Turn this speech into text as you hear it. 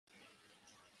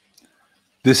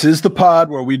This is the pod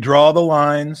where we draw the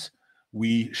lines.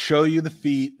 We show you the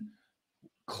feet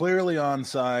clearly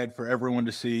onside for everyone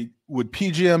to see. Would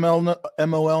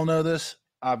PGMOL know this?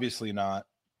 Obviously not.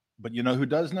 But you know who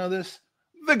does know this?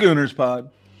 The Gooners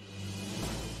pod.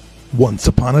 Once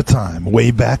upon a time, way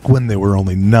back when there were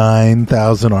only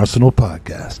 9,000 Arsenal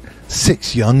podcasts,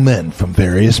 6 young men from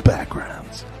various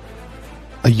backgrounds.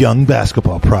 A young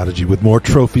basketball prodigy with more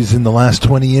trophies in the last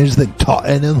 20 years than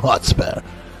Tottenham Hotspur.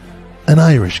 An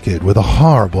Irish kid with a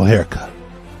horrible haircut.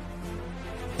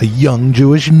 A young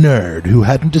Jewish nerd who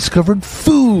hadn't discovered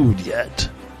food yet.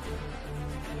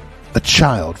 A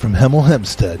child from Hemel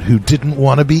Hempstead who didn't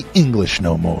want to be English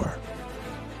no more.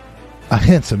 A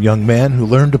handsome young man who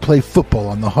learned to play football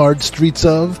on the hard streets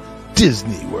of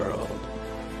Disney World.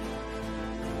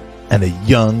 And a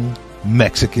young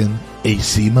Mexican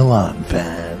AC Milan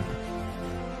fan.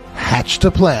 Hatched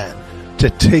a plan to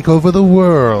take over the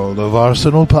world of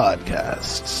Arsenal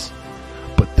podcasts.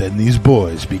 But then these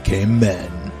boys became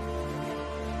men.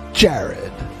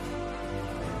 Jared,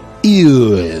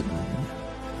 Ewan,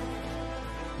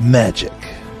 Magic,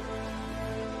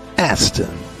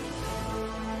 Aston,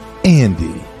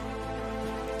 Andy,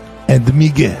 and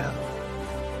Miguel.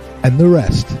 And the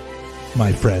rest,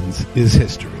 my friends, is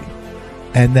history.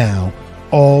 And now,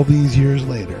 all these years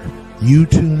later, you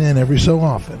tune in every so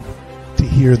often to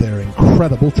hear their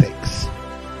incredible takes,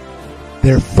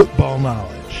 their football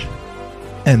knowledge,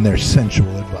 and their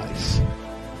sensual advice.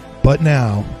 But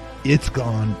now, it's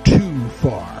gone too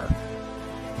far.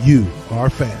 You, our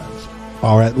fans,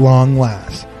 are at long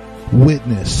last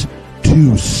witness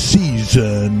to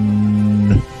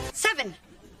season 7.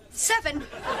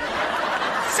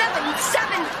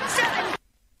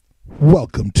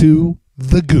 Welcome to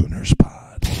the Gooners pod.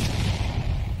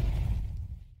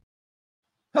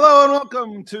 Hello and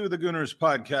welcome to the Gooners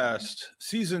podcast,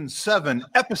 season 7,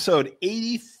 episode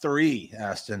 83,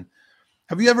 Aston.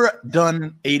 Have you ever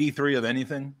done 83 of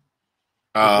anything?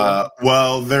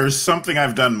 Well, there's something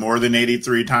I've done more than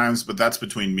 83 times, but that's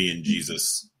between me and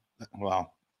Jesus.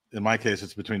 Well, in my case,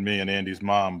 it's between me and Andy's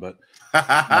mom, but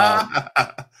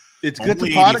it's good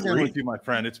to pod again with you, my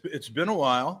friend. It's been a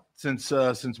while since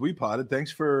we podded.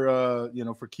 Thanks for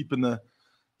for keeping the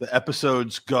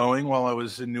episodes going while I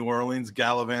was in New Orleans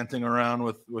gallivanting around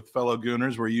with fellow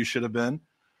Gooners where you should have been.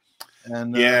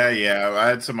 And yeah, I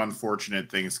had some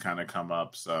unfortunate things kind of come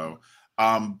up, so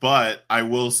but I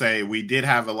will say we did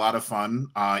have a lot of fun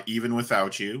even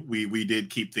without you. We did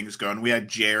keep things going. We had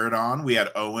Jared on, we had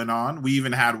Owen on, we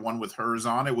even had one with hers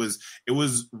on. It was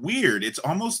weird. It's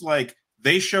almost like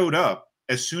they showed up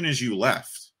as soon as you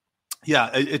left. Yeah,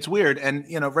 it's weird. And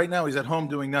right now he's at home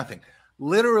doing nothing.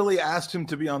 Literally asked him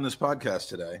to be on this podcast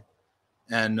today,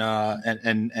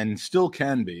 and still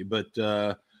can be, but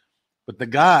the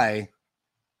guy,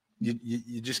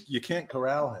 you can't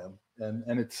corral him,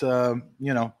 and it's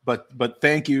but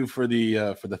thank you for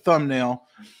the thumbnail.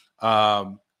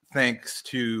 Thanks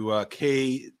to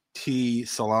KT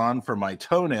Salon for my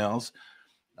toenails.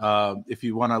 If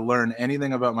you want to learn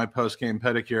anything about my post-game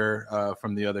pedicure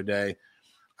from the other day,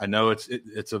 I know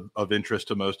it's of interest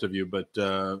to most of you, but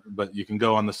you can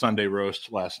go on the Sunday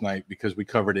roast last night because we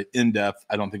covered it in depth.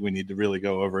 I don't think we need to really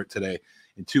go over it today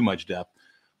in too much depth,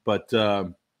 but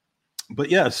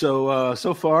yeah.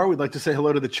 So far, we'd like to say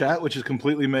hello to the chat, which is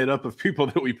completely made up of people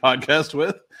that we podcast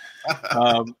with.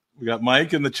 We got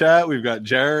Mike in the chat. We've got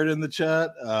Jared in the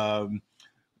chat.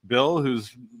 Bill,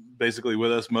 who's basically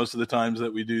with us most of the times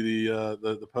that we do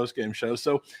the post game show.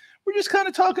 So we're just kind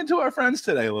of talking to our friends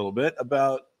today a little bit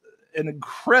about an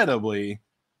incredibly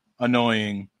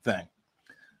annoying thing.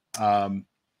 The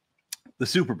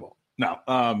Super Bowl. Now,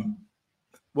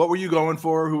 what were you going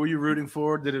for? Who were you rooting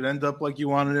for? Did it end up like you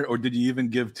wanted it, or did you even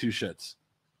give two shits?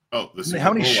 Oh, the Super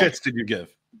how many Bowl, shits did you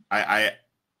give? I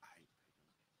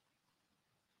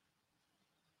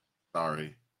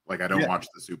sorry. Like, I don't watch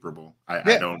the Super Bowl.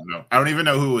 I don't know. I don't even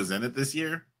know who was in it this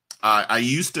year. I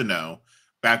used to know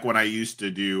back when I used to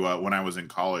do when I was in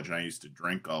college, and I used to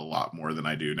drink a lot more than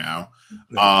I do now.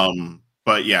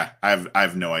 But yeah, I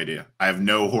have no idea. I have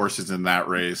no horses in that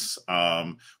race.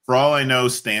 For all I know,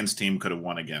 Stan's team could have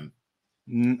won again.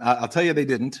 I'll tell you, they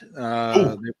didn't.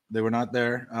 They were not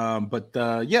there. But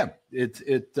yeah,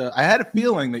 I had a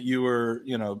feeling that you were,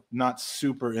 not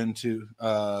super into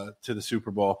to the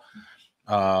Super Bowl.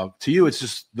 To you, it's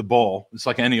just the bowl. It's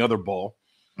like any other bowl.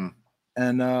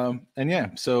 And yeah,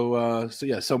 so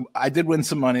I did win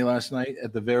some money last night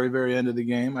at the very, very end of the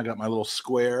game. I got my little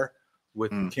square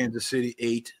with Kansas City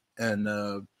 8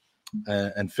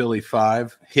 and Philly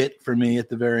 5 hit for me at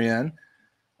the very end.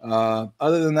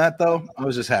 Other than that, though, I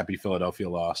was just happy Philadelphia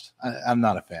lost. I'm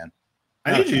not a fan.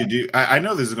 I need you to do. I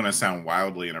know this is going to sound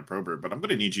wildly inappropriate, but I'm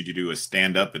going to need you to do a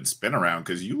stand up and spin around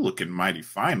because you looking mighty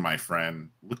fine, my friend.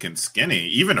 Looking skinny.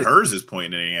 Even hers is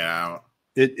pointing it out.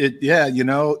 Yeah,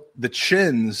 the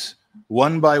chins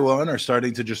one by one are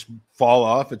starting to just fall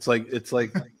off. It's like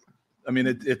I mean,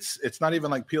 it's not even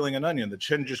like peeling an onion. The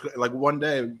chin just like one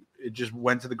day it just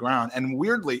went to the ground, and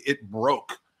weirdly it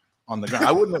broke on the ground.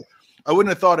 I wouldn't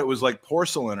have thought it was like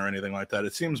porcelain or anything like that.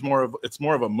 It seems more of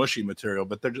a mushy material,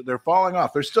 but they're falling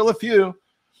off. There's still a few.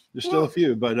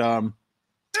 But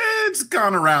it's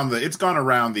gone around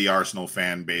the Arsenal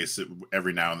fan base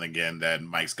every now and again that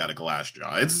Mike's got a glass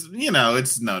jaw. It's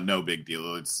it's no big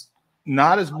deal. It's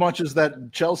not as much as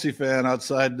that Chelsea fan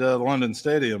outside the London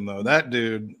Stadium though. That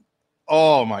dude,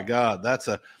 oh my God, that's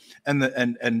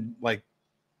and like.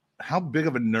 How big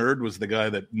of a nerd was the guy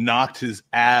that knocked his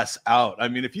ass out? I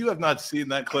mean, if you have not seen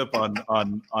that clip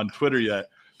on Twitter yet,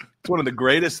 it's one of the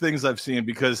greatest things I've seen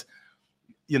because,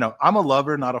 I'm a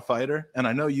lover, not a fighter. And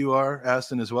I know you are,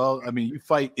 Aston, as well. I mean, you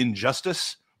fight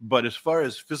injustice, but as far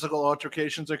as physical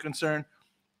altercations are concerned,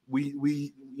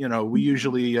 we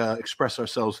usually express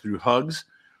ourselves through hugs.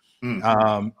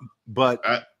 But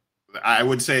I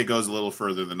would say it goes a little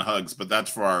further than hugs, but that's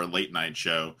for our late night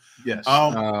show. Yes.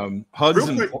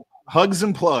 Hugs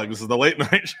and plugs, the late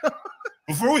night show.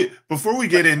 Before we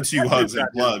get into hugs and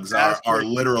plugs, our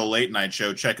literal late night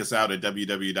show, check us out at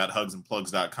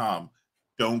www.hugsandplugs.com.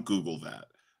 Don't Google that.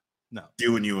 No.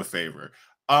 Doing you a favor.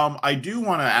 I do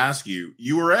want to ask you,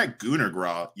 you were at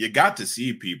Gooner. You got to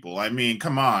see people. I mean,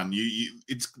 come on.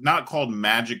 It's not called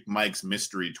Magic Mike's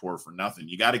Mystery Tour for nothing.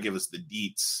 You got to give us the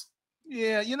deets.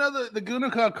 Yeah, the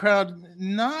Gooner crowd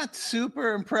not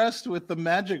super impressed with the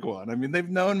Magic one. I mean, they've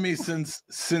known me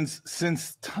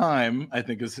since time, I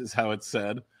think is how it's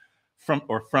said,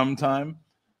 from time.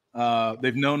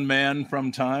 They've known man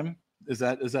from time. Is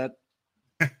that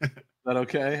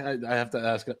okay? I have to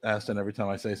ask Aston every time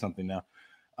I say something now.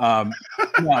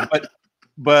 No,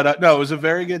 but no, it was a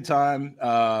very good time.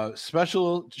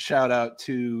 Special shout out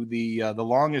to the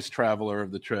longest traveler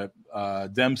of the trip,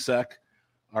 Demsek.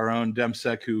 Our own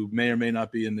Demsek, who may or may not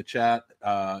be in the chat.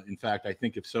 In fact, I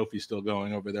think if Sophie's still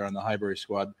going over there on the Highbury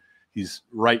squad, he's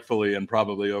rightfully and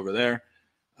probably over there.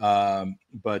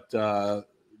 But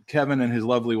Kevin and his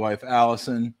lovely wife,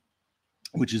 Allison,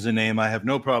 which is a name I have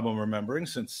no problem remembering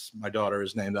since my daughter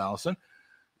is named Allison,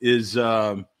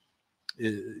 just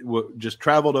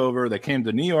traveled over. They came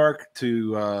to New York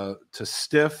to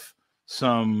stiff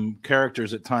some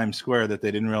characters at Times Square that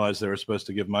they didn't realize they were supposed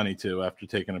to give money to after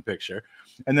taking a picture.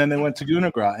 And then they went to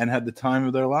Gooner and had the time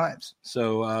of their lives.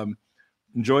 So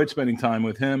enjoyed spending time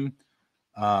with him,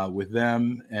 with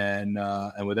them, and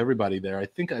with everybody there. I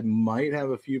think I might have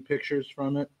a few pictures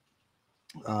from it,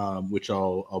 which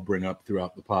I'll bring up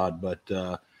throughout the pod. But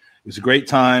it was a great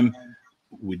time.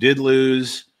 We did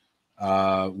lose.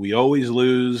 We always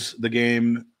lose the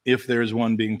game if there's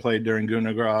one being played during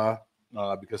Gooner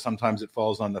because sometimes it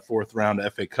falls on the fourth round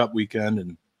FA Cup weekend,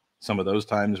 and some of those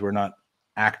times we're not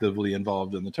actively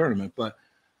involved in the tournament. But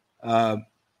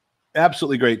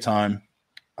absolutely great time.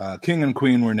 King and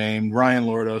Queen were named. Ryan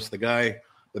Lordos,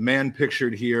 the man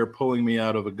pictured here, pulling me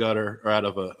out of a gutter or out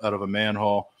of a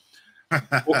manhole.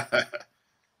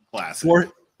 Classic.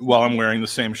 Well, I'm wearing the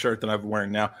same shirt that I'm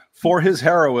wearing now. For his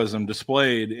heroism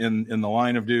displayed in the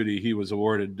line of duty, he was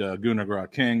awarded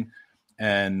Gooner King,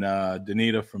 and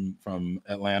Danita from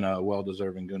Atlanta, a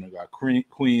well-deserving Gooner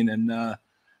Queen. And the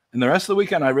rest of the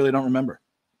weekend, I really don't remember.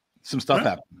 Some stuff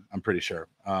happened, I'm pretty sure.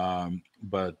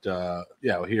 But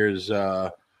here's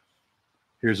a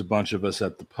bunch of us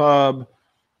at the pub.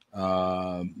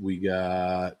 We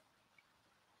got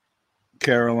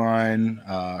Caroline,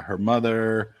 her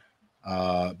mother,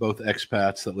 both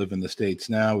expats that live in the States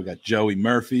now. We got Joey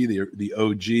Murphy, the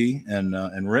OG,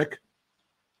 and Rick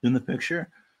in the picture.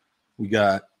 We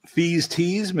got Fees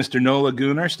Tees, Mr. Nola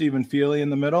Gooner, Stephen Feely in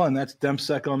the middle, and that's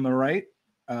Demsek on the right.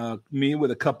 Me with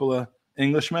a couple of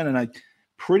Englishmen, and I'm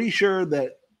pretty sure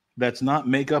that's not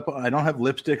makeup. I don't have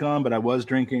lipstick on, but I was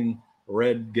drinking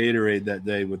red Gatorade that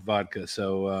day with vodka,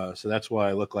 so that's why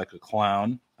I look like a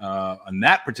clown on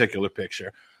that particular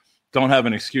picture. Don't have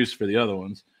an excuse for the other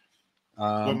ones.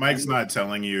 What Mike's not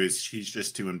telling you is he's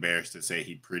just too embarrassed to say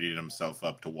he prettied himself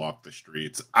up to walk the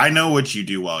streets. I know what you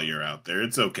do while you're out there.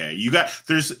 It's okay. You got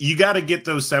to get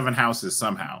those 7 houses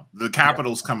somehow. The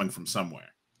capital's coming from somewhere.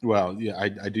 Well, yeah,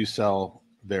 I do sell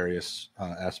various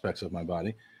aspects of my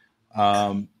body.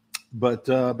 But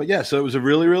yeah, so it was a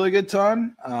really, really good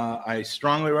time. I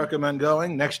strongly recommend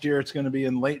going. Next year, it's going to be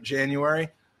in late January.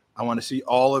 I want to see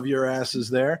all of your asses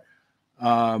there.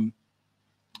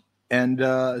 And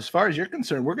as far as you're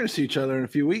concerned, we're going to see each other in a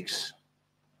few weeks.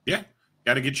 Yeah.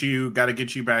 Got to get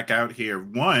you back out here.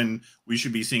 One, we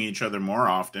should be seeing each other more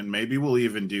often. Maybe we'll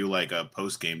even do like a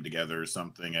post game together or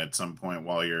something at some point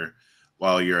while you're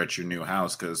at your new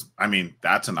house. Because I mean,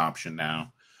 that's an option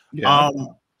now. Yeah.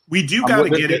 We do got to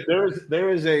get it. There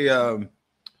is a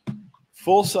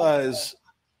full size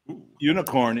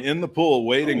unicorn in the pool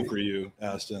waiting for you,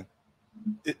 Aston.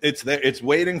 It's there. It's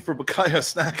waiting for Bukayo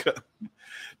Snacka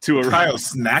to arrive. Bukayo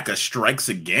Snacka strikes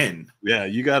again. Yeah,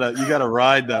 you gotta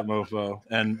ride that mofo,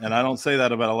 and I don't say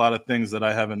that about a lot of things that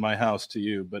I have in my house to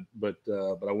you, but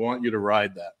I want you to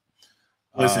ride that.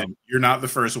 Listen, you're not the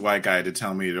first white guy to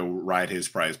tell me to ride his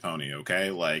prize pony.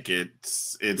 Okay, like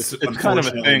it's kind of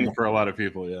a thing for a lot of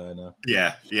people. Yeah, I know.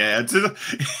 Yeah.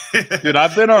 Dude,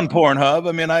 I've been on Pornhub.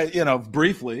 I mean,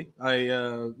 briefly.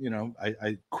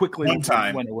 I quickly went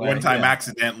away. One time, yeah.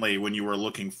 Accidentally, when you were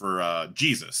looking for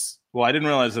Jesus. Well, I didn't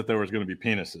realize that there was going to be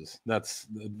penises.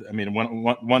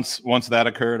 Once that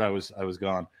occurred, I was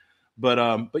gone.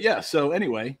 But yeah. So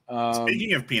anyway,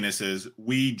 speaking of penises,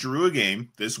 we drew a game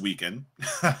this weekend.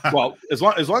 Well, as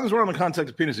long as we're on the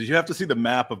context of penises, you have to see the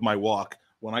map of my walk.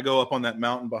 When I go up on that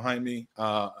mountain behind me,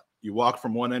 you walk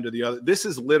from one end to the other. This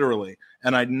is literally,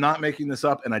 and I'm not making this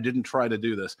up, and I didn't try to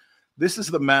do this. This is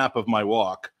the map of my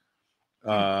walk.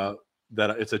 That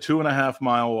it's a 2.5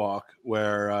 mile walk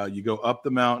where you go up the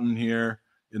mountain here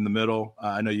in the middle.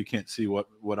 I know you can't see what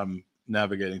I'm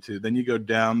navigating to. Then you go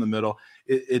down the middle.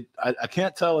 I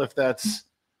can't tell if that's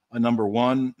a number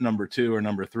 1, number 2, or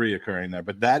number 3 occurring there,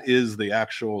 but that is the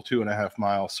actual 2.5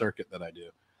 mile circuit that I do.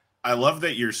 I love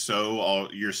that you're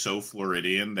so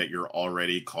Floridian that you're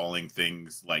already calling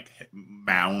things like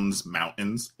mountains,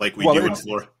 like we do in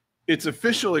Florida. It's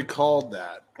officially called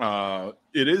that.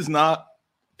 It is not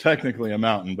technically a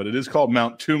mountain, but it is called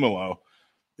Mount Tumalo.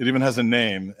 It even has a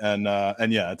name, and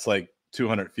yeah, it's like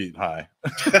 200 feet high.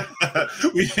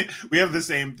 we have the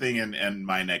same thing in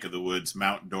my neck of the woods.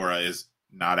 Mount Dora is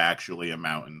not actually a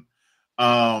mountain.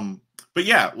 But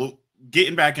yeah, well,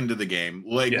 getting back into the game,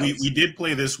 like yes. we did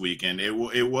play this weekend.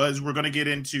 We're going to get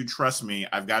into, trust me,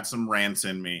 I've got some rants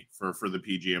in me for the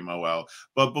PGMOL.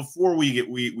 But before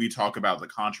we talk about the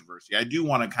controversy, I do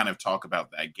want to kind of talk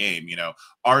about that game. You know,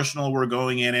 Arsenal were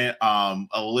going in it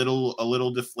a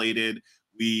little deflated.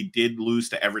 We did lose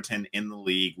to Everton in the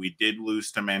league. We did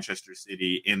lose to Manchester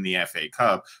City in the FA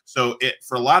Cup. So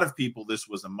for a lot of people, this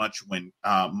was a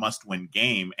must-win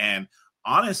game. And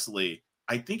honestly,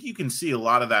 I think you can see a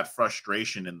lot of that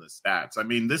frustration in the stats. I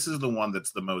mean, this is the one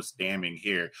that's the most damning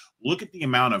here. Look at the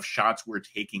amount of shots we're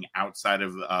taking outside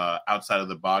of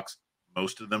the box,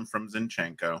 most of them from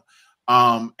Zinchenko.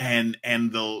 And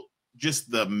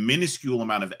the minuscule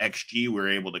amount of XG we're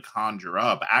able to conjure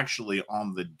up. Actually,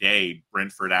 on the day,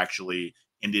 Brentford actually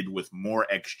ended with more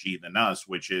XG than us,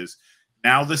 which is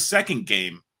now the second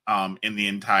game in the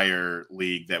entire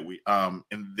league that we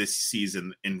in this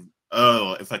season.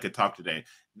 If I could talk today.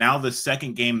 Now the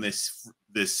second game this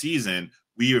season,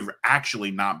 we have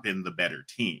actually not been the better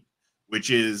team, which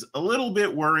is a little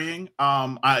bit worrying.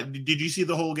 Did you see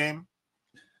the whole game?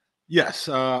 Yes,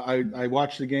 I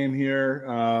watched the game here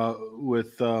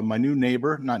with my new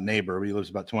neighbor. Not neighbor, he lives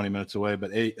about 20 minutes away,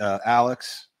 but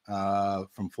Alex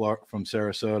from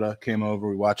Sarasota came over.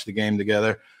 We watched the game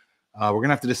together. We're going to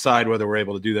have to decide whether we're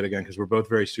able to do that again because we're both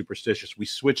very superstitious. We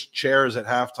switched chairs at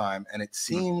halftime, and it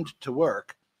seemed to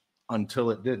work until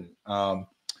it didn't.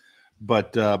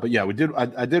 But yeah, we did.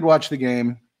 I did watch the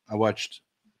game. I watched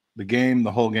the game,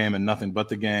 the whole game, and nothing but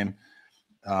the game.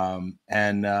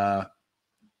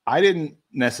 I didn't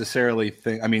necessarily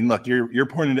think. I mean, look, you're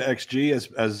pointing to XG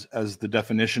as the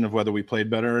definition of whether we played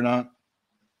better or not.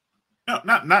 No,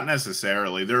 not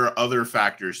necessarily. There are other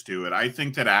factors to it. I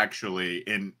think that actually,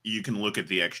 and you can look at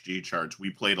the XG charts,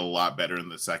 we played a lot better in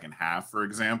the second half, for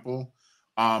example.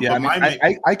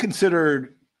 Yeah, I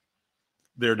considered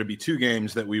there to be 2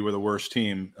 games that we were the worst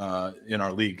team in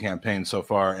our league campaign so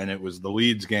far, and it was the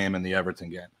Leeds game and the Everton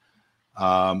game.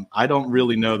 I don't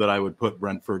really know that I would put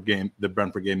the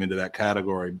Brentford game into that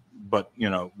category, but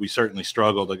we certainly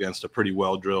struggled against a pretty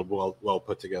well drilled, well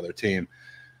put together team.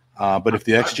 But if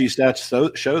the XG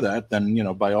stats show that,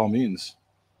 then by all means.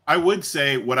 I would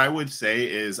say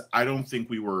is I don't think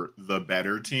we were the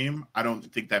better team. I don't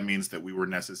think that means that we were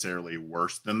necessarily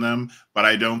worse than them, but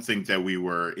I don't think that we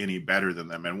were any better than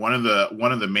them. And one of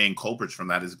the main culprits from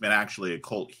that has been actually a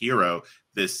cult hero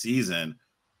this season,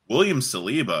 William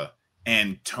Saliba.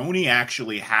 And Tony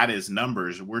actually had his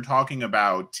numbers. We're talking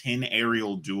about 10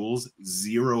 aerial duels,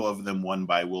 0 of them won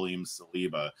by William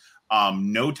Saliba.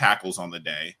 No tackles on the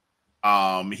day.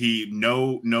 He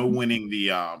no winning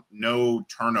the no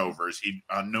turnovers.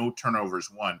 No turnovers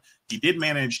won. He did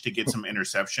manage to get some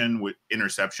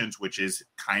interceptions, which is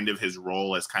kind of his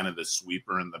role as kind of the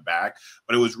sweeper in the back.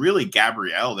 But it was really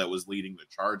Gabriel that was leading the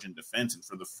charge in defense. And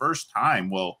for the first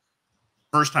time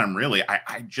really,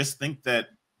 I just think that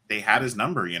they had his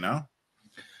number, you know?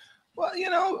 Well, you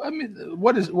know, I mean,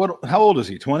 how old is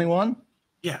he? 21?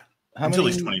 Yeah. Until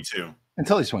he's 22.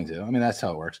 Until he's 22. I mean, that's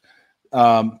how it works.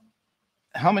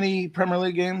 How many Premier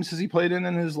League games has he played in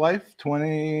his life?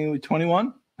 20,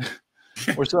 21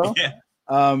 or so? Yeah.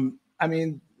 I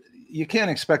mean, you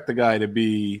can't expect the guy to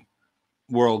be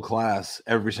world class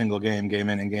every single game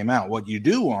in and game out. What you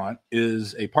do want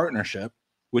is a partnership,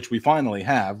 which we finally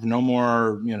have. No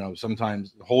more, you know,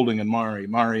 sometimes Holding and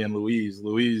Mari and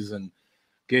Louise and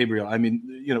Gabriel. I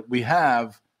mean, you know, we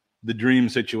have the dream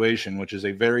situation, which is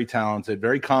a very talented,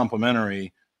 very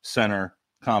complementary center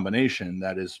combination.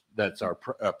 That's our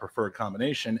preferred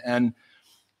combination, and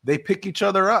they pick each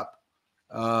other up.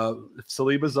 If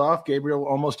Saliba's off, Gabriel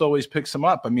almost always picks him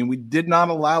up. I mean, we did not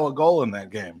allow a goal in that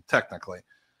game, technically,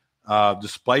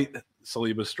 despite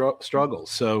Saliba's struggles.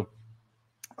 So,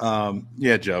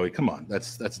 yeah, Joey, come on,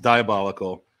 that's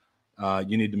diabolical.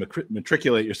 You need to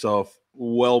matriculate yourself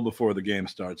well before the game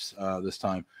starts this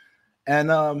time.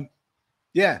 And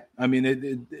yeah, I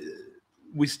mean,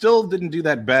 we still didn't do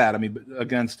that bad. I mean,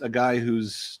 against a guy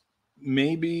who's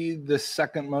maybe the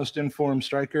second most informed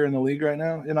striker in the league right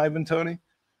now, in Ivan Toney.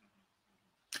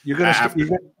 You're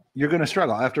gonna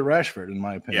struggle after Rashford, in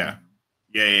my opinion.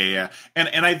 Yeah.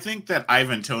 And I think that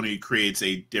Ivan Toney creates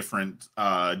a different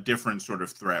sort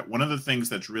of threat. One of the things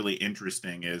that's really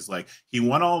interesting is, like, he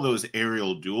won all those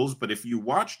aerial duels, but if you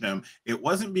watched him, it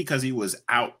wasn't because he was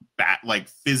like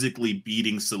physically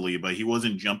beating Saliba. He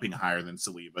wasn't jumping higher than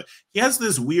Saliba. He has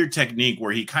this weird technique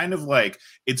where he kind of, like,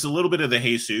 it's a little bit of the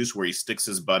Jesus where he sticks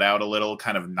his butt out a little,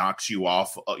 kind of knocks you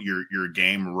off your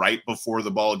game right before the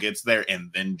ball gets there,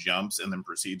 and then jumps and then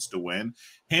proceeds to win.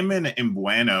 Him and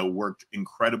Mbueno worked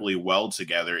incredibly well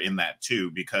together in that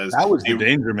too, because that was the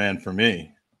danger man for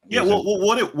me. Yeah, well,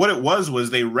 what it was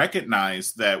they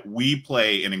recognized that we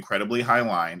play an incredibly high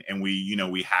line, and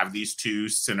we have these two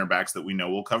center backs that we know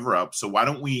will cover up. So why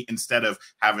don't we, instead of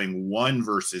having 1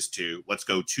 versus 2, let's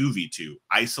go 2v2,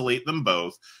 isolate them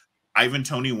both. Ivan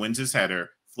Toney wins his header,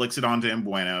 flicks it onto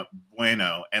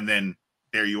Mbueno, and then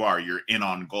there you are. You're in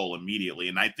on goal immediately.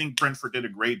 And I think Brentford did a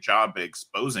great job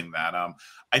exposing that.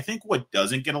 I think what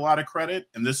doesn't get a lot of credit,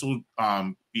 and this will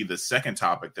be the second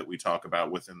topic that we talk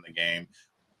about within the game,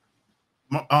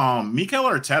 Mikel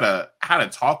Arteta had a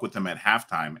talk with him at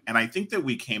halftime, and I think that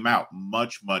we came out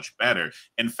much, much better.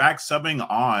 In fact, subbing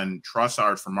on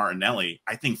Trossard for Martinelli,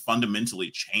 I think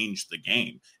fundamentally changed the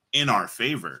game in our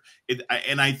favor.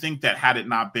 And I think that had it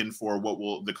not been for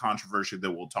the controversy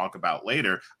that we'll talk about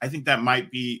later, I think that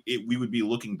might be it. We would be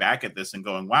looking back at this and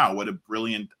going, wow, what a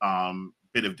brilliant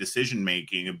bit of decision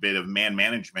making, a bit of man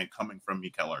management coming from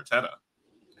Mikel Arteta.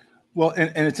 Well,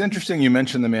 and it's interesting you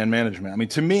mentioned the man management. I mean,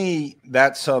 to me,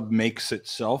 that sub makes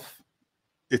itself.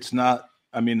 It's not,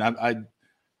 I mean, I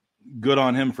good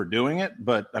on him for doing it,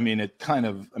 but I mean,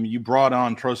 you brought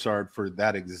on Trossard for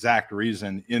that exact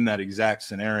reason in that exact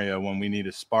scenario when we need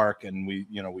a spark, and we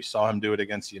saw him do it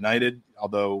against United,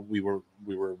 although we were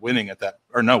winning at that,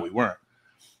 or no, we weren't.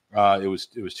 It was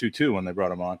 2-2 when they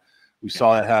brought him on. We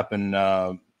saw that happen,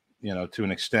 to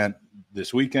an extent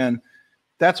this weekend.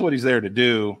 That's what he's there to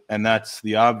do, and that's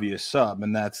the obvious sub,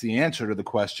 and that's the answer to the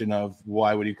question of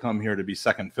why would he come here to be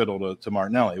second fiddle to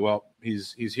Martinelli? Well,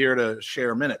 he's here to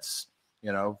share minutes,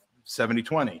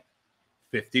 70-20,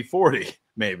 50-40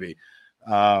 maybe,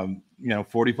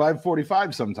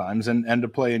 45-45 sometimes, and to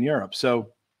play in Europe.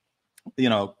 So,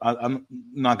 I'm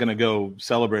not going to go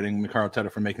celebrating Mikel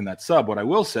Arteta for making that sub. What I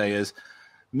will say is,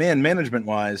 man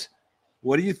management-wise,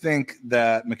 what do you think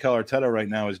that Mikel Arteta right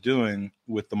now is doing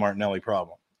with the Martinelli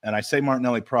problem? And I say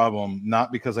Martinelli problem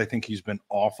not because I think he's been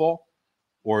awful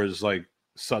or is like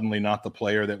suddenly not the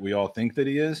player that we all think that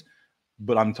he is,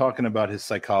 but I'm talking about his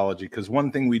psychology. Because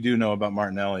one thing we do know about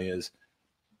Martinelli is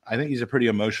I think he's a pretty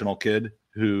emotional kid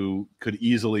who could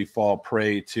easily fall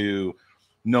prey to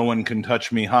no one can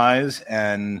touch me highs,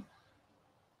 and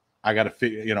I got to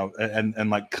figure, and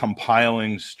like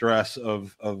compiling stress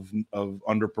of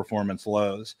underperformance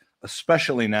lows,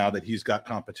 especially now that he's got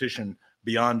competition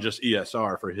beyond just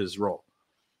ESR for his role.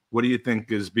 What do you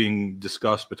think is being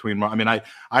discussed between? I mean,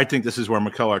 I think this is where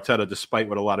Mikel Arteta, despite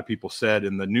what a lot of people said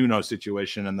in the Nuno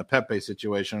situation and the Pepe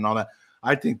situation and all that,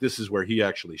 I think this is where he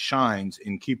actually shines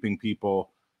in keeping people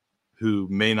who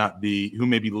may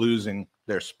be losing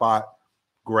their spot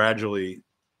gradually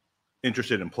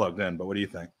interested and plugged in. But what do you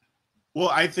think? Well,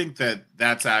 I think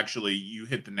that's actually, you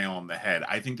hit the nail on the head.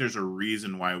 I think there's a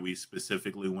reason why we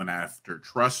specifically went after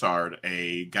Trossard,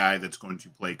 a guy that's going to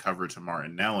play cover to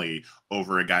Martinelli,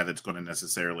 over a guy that's going to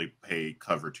necessarily play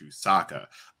cover to Saka.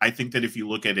 I think that if you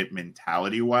look at it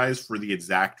mentality-wise, for the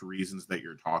exact reasons that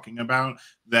you're talking about,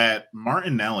 that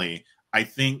Martinelli, I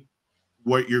think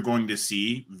what you're going to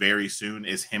see very soon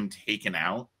is him taken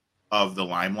out of the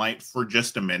limelight for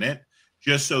just a minute,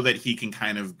 just so that he can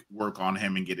kind of work on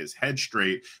him and get his head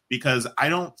straight. Because I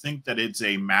don't think that it's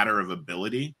a matter of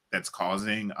ability that's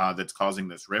causing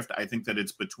this rift. I think that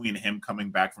it's between him coming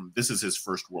back from, this is his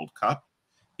first World Cup.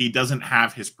 He doesn't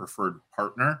have his preferred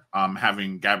partner.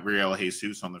 Having Gabriel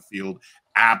Jesus on the field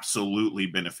absolutely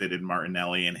benefited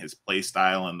Martinelli and his play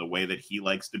style and the way that he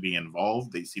likes to be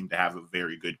involved. They seem to have a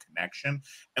very good connection.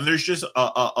 And there's just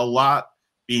a lot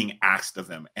being asked of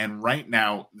him. And right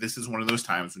now, this is one of those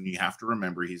times when you have to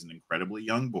remember he's an incredibly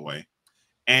young boy.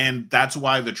 And that's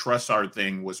why the Trossard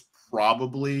thing was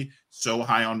probably so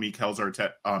high on Mikel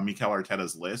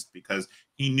Arteta's list, because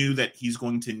he knew that he's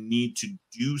going to need to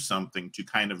do something to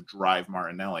kind of drive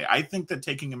Martinelli. I think that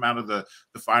taking him out of the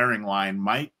firing line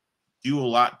might do a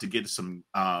lot to get some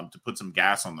to put some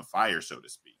gas on the fire, so to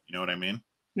speak. You know what I mean?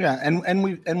 Yeah, and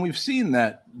we've seen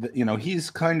that, you know, he's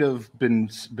kind of been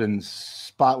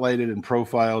spotlighted and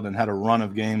profiled and had a run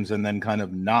of games and then kind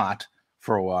of not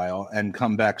for a while and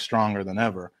come back stronger than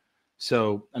ever.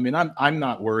 So, I mean, I'm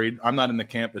not worried. I'm not in the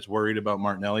camp that's worried about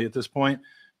Martinelli at this point,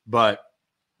 but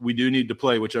we do need to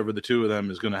play whichever the two of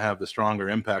them is going to have the stronger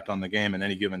impact on the game at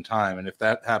any given time. And if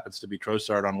that happens to be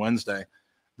Trossard on Wednesday,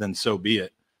 then so be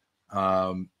it.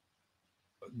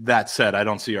 That said, I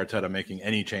don't see Arteta making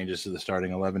any changes to the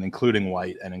starting 11, including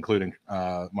White and including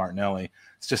Martinelli.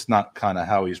 It's just not kind of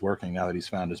how he's working now that he's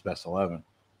found his best 11.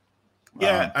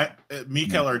 Yeah,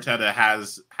 Mikel Arteta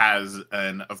has,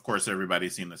 and of course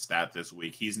everybody's seen the stat this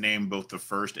week. He's named both the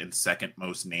first and second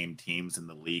most named teams in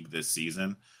the league this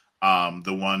season.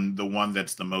 The one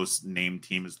that's the most named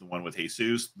team is the one with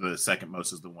Jesus. The second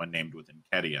most is the one named with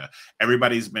Nketiah.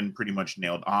 Everybody's been pretty much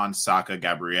nailed on. Saka,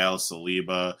 Gabriel,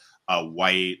 Saliba,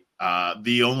 White.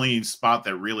 The only spot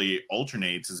that really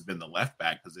alternates has been the left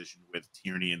back position, with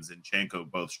Tierney and Zinchenko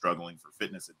both struggling for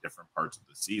fitness at different parts of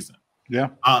the season. Yeah.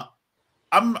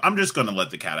 I'm just going to let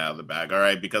the cat out of the bag, all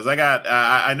right? Because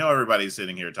I know everybody's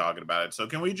sitting here talking about it. So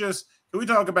can we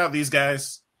talk about these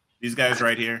guys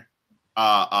right here?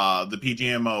 The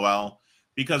PGMOL,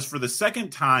 because for the second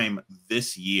time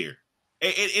this year,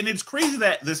 and it's crazy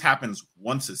that this happens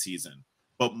once a season,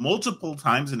 but multiple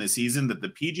times in a season that the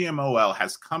PGMOL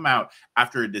has come out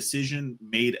after a decision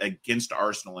made against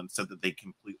Arsenal and said that they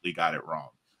completely got it wrong.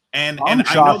 And I'm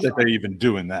shocked that they're even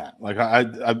doing that. Like I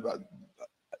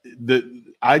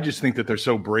just think that they're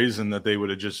so brazen that they would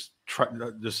have just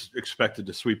expected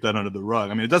to sweep that under the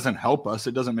rug. I mean, it doesn't help us.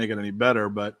 It doesn't make it any better,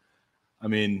 but I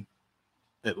mean,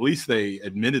 at least they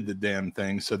admitted the damn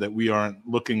thing so that we aren't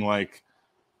looking like,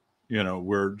 you know,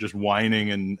 we're just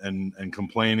whining and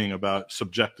complaining about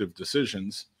subjective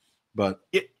decisions. But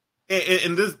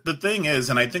the thing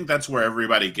is, and I think that's where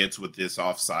everybody gets with this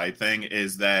offside thing,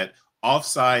 is that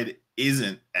offside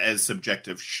isn't as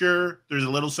subjective. Sure, there's a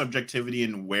little subjectivity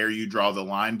in where you draw the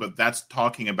line, but that's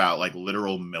talking about like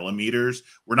literal millimeters.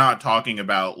 We're not talking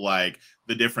about like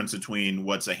the difference between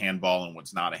what's a handball and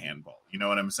what's not a handball. You know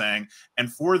what I'm saying?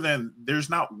 And for them, there's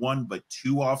not one but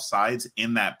two offsides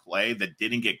in that play that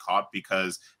didn't get caught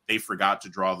because they forgot to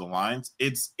draw the lines.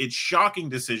 It's shocking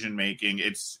decision making.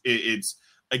 It's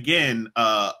again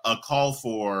a call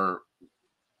for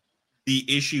the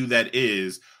issue that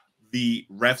is the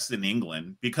refs in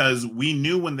England, because we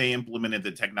knew when they implemented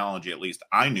the technology, at least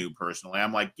I knew personally,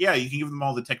 I'm like, yeah, you can give them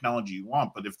all the technology you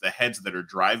want, but if the heads that are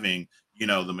driving, you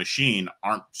know, the machine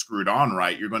aren't screwed on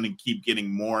right, you're going to keep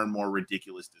getting more and more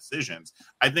ridiculous decisions.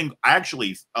 I think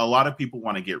actually a lot of people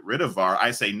want to get rid of VAR.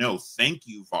 I say, no, thank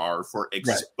you, VAR, for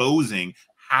exposing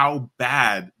how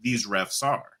bad these refs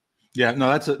are. Yeah,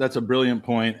 no, that's a brilliant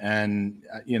point. And,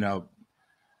 you know,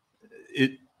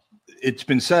 it's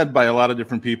been said by a lot of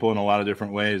different people in a lot of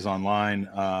different ways online,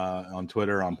 on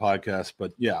Twitter, on podcasts.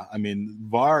 But yeah, I mean,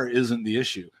 VAR isn't the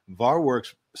issue. VAR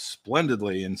works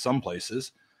splendidly in some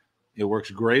places. It works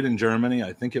great in Germany.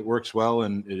 I think it works well,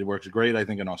 and it works great, I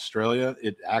think, in Australia.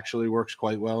 It actually works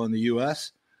quite well in the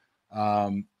U.S.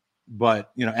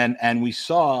 But, you know, and we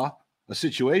saw a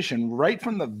situation right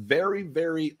from the very,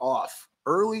 very off,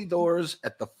 early doors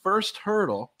at the first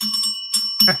hurdle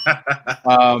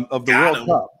of the World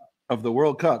Cup. Of the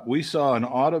World Cup, we saw an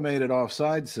automated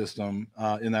offside system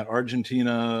in that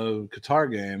Argentina-Qatar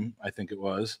game, I think it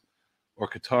was, or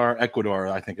Qatar-Ecuador,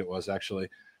 I think it was actually,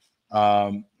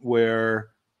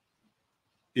 where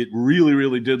it really,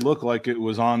 really did look like it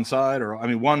was onside, or I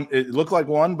mean, it looked like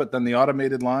one, but then the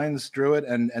automated lines drew it,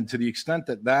 and to the extent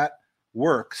that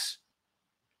works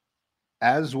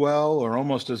as well or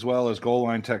almost as well as goal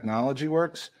line technology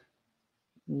works,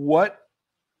 who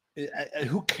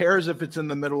cares if it's in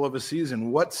the middle of a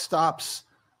season? What stops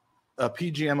a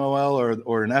PGMOL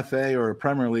or an FA or a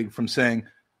Premier League from saying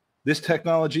this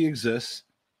technology exists?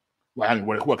 Well, I mean,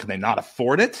 what can they not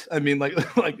afford it? I mean, like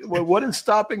what is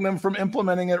stopping them from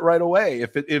implementing it right away?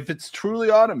 If it's truly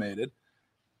automated,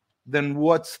 then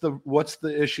what's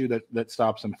the issue that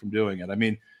stops them from doing it? I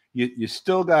mean, you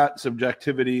still got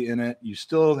subjectivity in it. You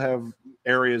still have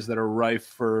areas that are rife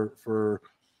for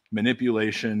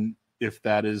manipulation, if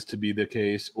that is to be the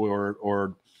case,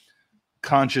 or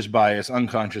conscious bias,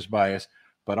 unconscious bias.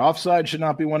 But offside should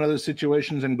not be one of those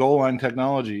situations, and goal line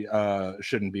technology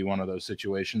shouldn't be one of those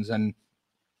situations. And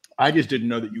I just didn't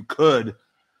know that you could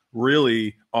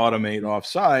really automate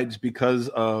offsides because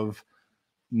of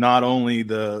not only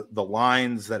the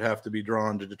lines that have to be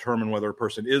drawn to determine whether a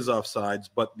person is offsides,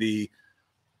 but the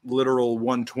literal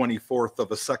 1/24th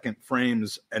of a second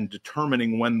frames and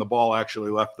determining when the ball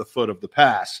actually left the foot of the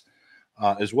pass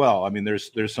as well. I mean,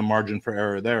 there's some margin for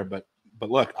error there, but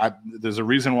look, there's a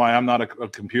reason why I'm not a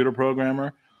computer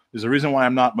programmer. There's a reason why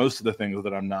I'm not most of the things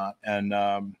that I'm not, and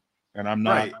I'm not.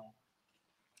 Right.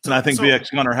 And I think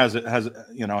VX Gunner has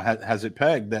it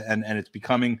pegged, and it's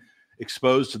becoming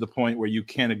exposed to the point where you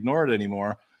can't ignore it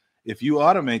anymore. If you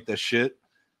automate this shit,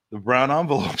 the brown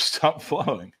envelopes stop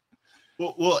flowing.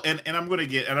 Well, and I'm going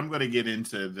to get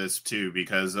into this too,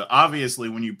 because obviously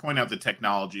when you point out the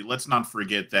technology, let's not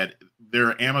forget that there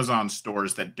are Amazon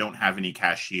stores that don't have any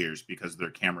cashiers because their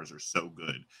cameras are so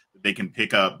good that they can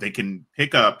pick up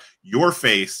your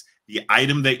face, the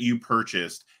item that you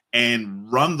purchased,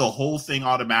 and run the whole thing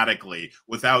automatically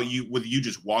with you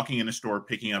just walking in a store,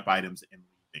 picking up items and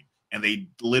leaving. And they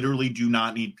literally do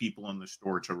not need people in the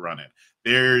store to run it.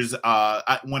 There's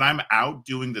when I'm out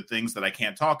doing the things that I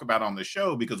can't talk about on the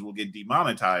show because we'll get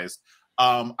demonetized,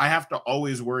 I have to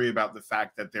always worry about the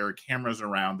fact that there are cameras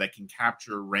around that can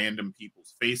capture random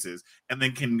people's faces and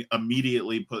then can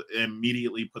immediately put them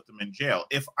in jail.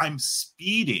 If I'm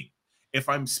speeding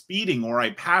or I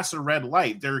pass a red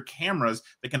light, there are cameras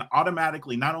that can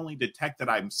automatically not only detect that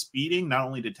I'm speeding, not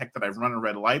only detect that I've run a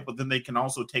red light, but then they can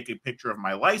also take a picture of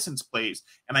my license plate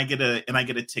and I get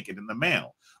a ticket in the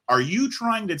mail. Are you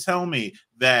trying to tell me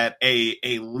that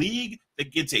a league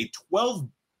that gets a $12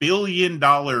 billion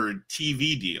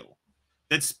TV deal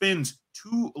that spends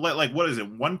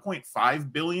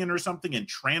 $1.5 billion or something and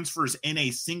transfers in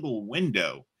a single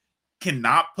window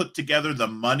cannot put together the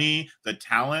money, the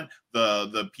talent,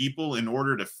 the people in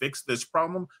order to fix this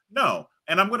problem? No.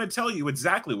 And I'm going to tell you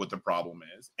exactly what the problem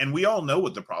is. And we all know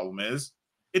what the problem is.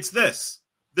 It's this.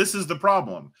 This is the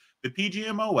problem. The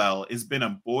PGMOL has been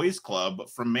a boys' club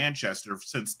from Manchester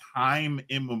since time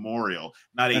immemorial.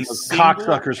 Not a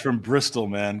cocksuckers from Bristol,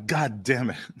 man. God damn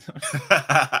it.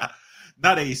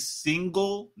 Not a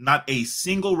single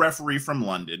referee from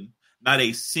London. Not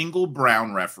a single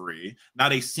brown referee,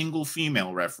 not a single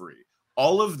female referee.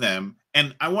 All of them,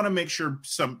 and I want to make sure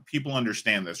some people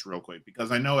understand this real quick,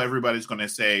 because I know everybody's going to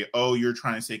say, oh, you're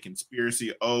trying to say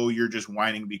conspiracy. Oh, you're just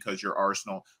whining because you're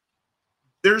Arsenal.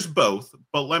 There's both,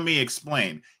 but let me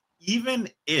explain. Even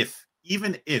if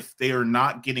they are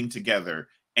not getting together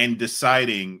and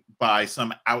deciding by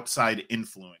some outside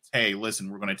influence, hey,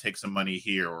 listen, we're going to take some money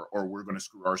here or we're going to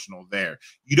screw Arsenal there.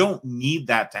 You don't need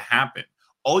that to happen.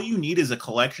 All you need is a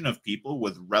collection of people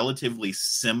with relatively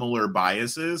similar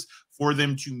biases for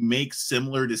them to make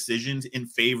similar decisions in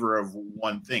favor of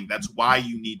one thing. That's why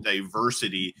you need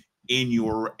diversity in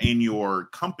your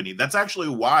company. That's actually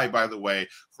why, by the way,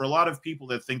 for a lot of people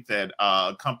that think that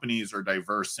companies are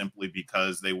diverse simply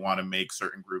because they want to make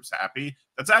certain groups happy,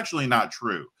 that's actually not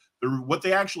true. What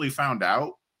they actually found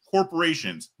out,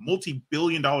 corporations,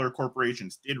 multi-billion-dollar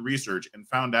corporations did research and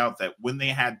found out that when they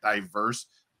had diverse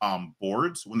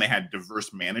boards, when they had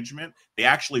diverse management, they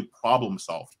actually problem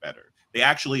solved better. They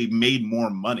actually made more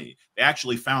money. They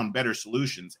actually found better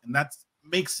solutions. And that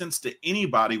makes sense to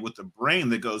anybody with a brain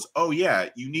that goes, oh yeah,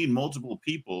 you need multiple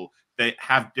people that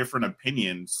have different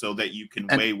opinions so that you can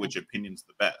weigh which opinion's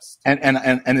the best.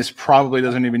 And this probably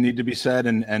doesn't even need to be said,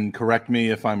 and correct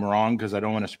me if I'm wrong, because I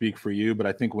don't want to speak for you, but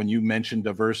I think when you mention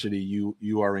diversity,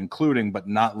 you are including but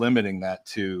not limiting that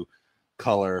to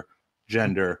color,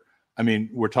 gender. I mean,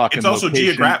 we're talking. It's also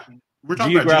geographic. We're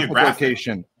talking about geographic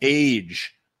location,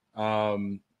 age,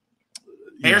 hairstyle,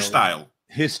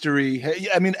 history.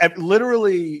 I mean,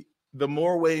 literally, the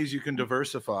more ways you can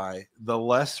diversify, the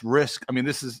less risk. I mean,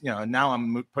 this is now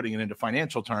I'm putting it into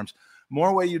financial terms.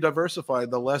 more way you diversify,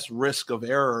 the less risk of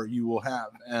error you will have.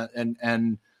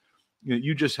 And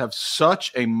you just have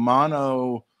such a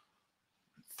mono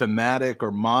thematic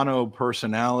or mono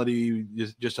personality,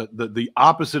 just the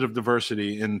opposite of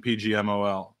diversity in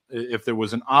PGMOL. If there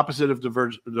was an opposite of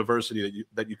diversity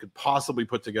that you could possibly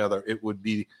put together, it would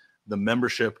be the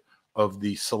membership of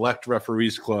the Select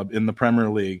Referees Club in the Premier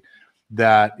League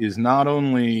that is not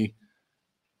only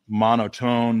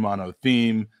monotone, mono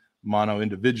theme, mono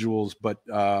individuals, but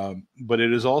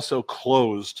it is also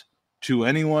closed to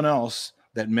anyone else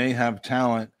that may have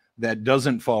talent that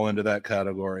doesn't fall into that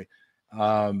category.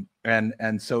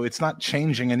 And so it's not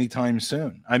changing anytime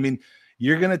soon. I mean,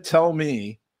 you're going to tell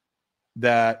me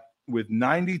that with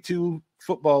 92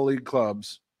 football league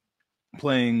clubs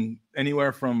playing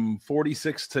anywhere from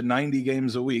 46 to 90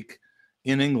 games a week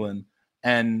in England,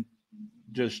 and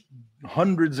just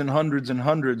hundreds and hundreds and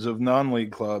hundreds of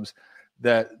non-league clubs,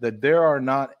 that there are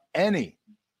not any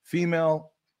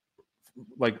female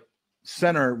like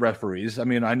center referees. I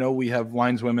mean, I know we have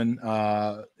lineswomen,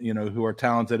 who are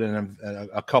talented, and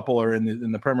a couple are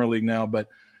in the Premier League now, but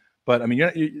I mean,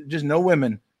 you just no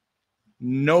women,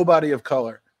 nobody of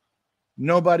color,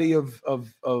 nobody of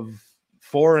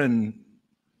foreign.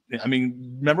 I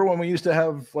mean, remember when we used to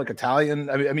have like Italian?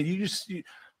 I mean,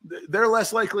 they're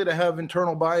less likely to have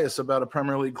internal bias about a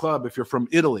Premier League club if you're from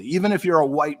Italy, even if you're a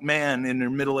white man and a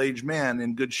middle-aged man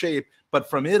in good shape, but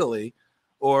from Italy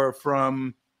or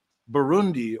from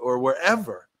Burundi or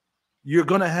wherever, you're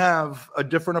going to have a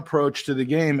different approach to the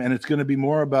game, and it's going to be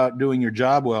more about doing your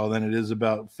job well than it is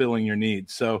about filling your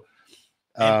needs. So,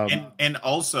 and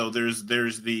also there's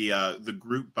the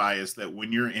group bias that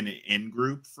when you're in an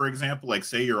in-group, for example, like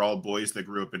say you're all boys that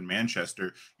grew up in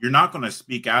Manchester, you're not going to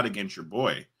speak out against your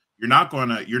boy. You're not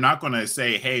going to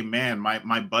say, hey man,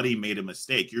 my buddy made a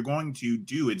mistake. You're going to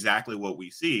do exactly what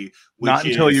we see. Not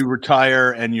until you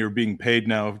retire and you're being paid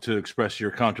now to express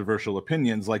your controversial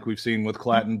opinions, like we've seen with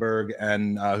Clattenburg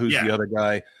and the other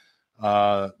guy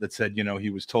that said, he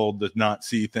was told to not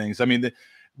see things. I mean,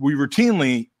 we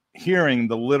routinely hearing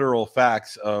the literal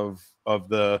facts of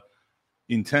the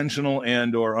intentional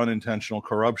and or unintentional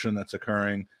corruption that's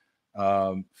occurring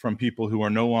from people who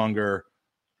are no longer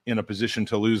in a position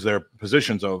to lose their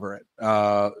positions over it.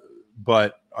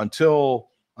 But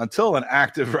until an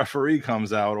active referee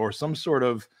comes out, or some sort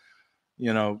of,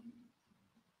 let's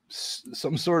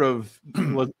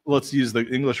use the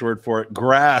English word for it,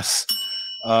 grass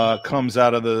comes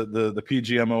out of the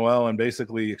PGMOL and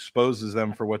basically exposes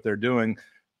them for what they're doing,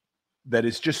 that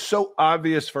is just so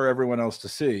obvious for everyone else to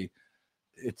see,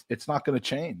 it's not going to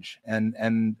change. And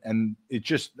it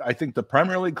just, I think the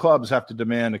Premier League clubs have to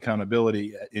demand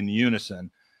accountability in unison.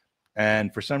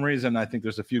 And for some reason, I think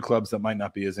there's a few clubs that might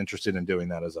not be as interested in doing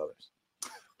that as others.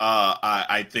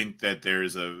 I think that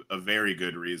there's a very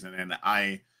good reason. And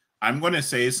I'm going to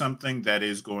say something that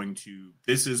is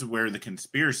this is where the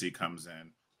conspiracy comes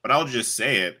in, but I'll just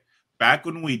say it. Back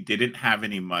when we didn't have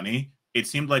any money, it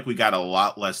seemed like we got a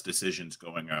lot less decisions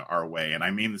going our way. And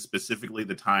I mean specifically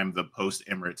the time, the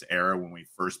post-Emirates era, when we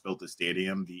first built the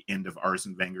stadium, the end of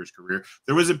Arsene Wenger's career.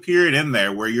 There was a period in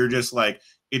there where you're just like,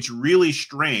 it's really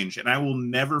strange. And I will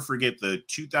never forget the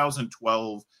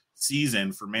 2012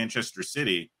 season for Manchester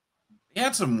City. They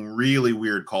had some really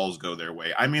weird calls go their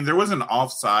way. I mean, there was an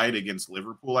offside against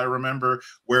Liverpool, I remember,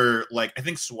 where like I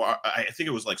think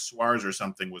it was like Suarez or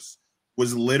something was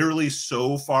literally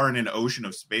so far in an ocean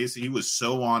of space. He was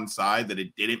so onside that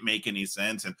it didn't make any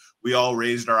sense. And we all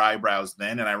raised our eyebrows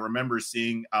then. And I remember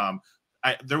seeing,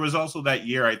 there was also that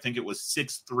year, I think it was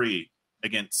 6-3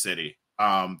 against City.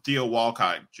 Theo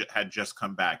Walcott had just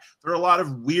come back. There are a lot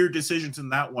of weird decisions in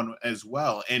that one as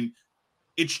well. And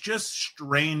it's just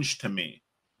strange to me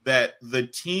that the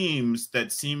teams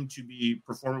that seem to be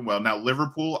performing well, now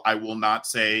Liverpool, I will not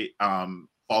say,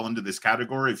 fall into this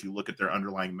category. If you look at their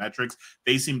underlying metrics,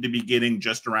 they seem to be getting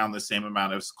just around the same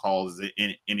amount of calls as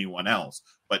anyone else.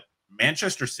 But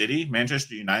Manchester City,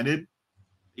 Manchester United,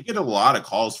 you get a lot of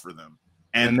calls for them.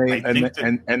 And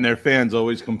their fans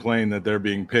always complain that they're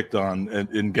being picked on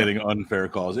in getting unfair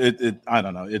calls. I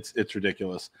don't know. It's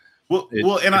ridiculous.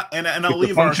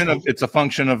 It's a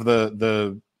function of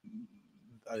the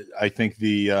I think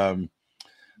the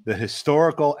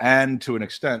historical and to an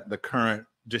extent the current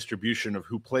distribution of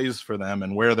who plays for them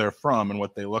and where they're from and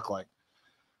what they look like,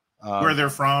 where they're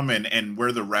from and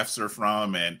where the refs are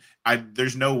from. And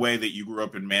there's no way that you grew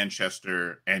up in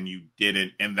Manchester and you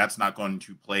didn't, and that's not going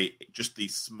to play just the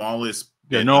smallest.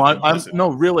 Yeah, no,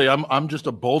 I'm just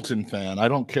a Bolton fan. I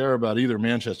don't care about either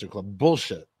Manchester club.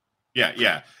 Bullshit.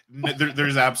 Yeah.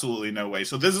 There's absolutely no way.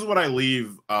 So this is what I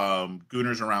leave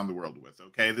Gooners around the world with,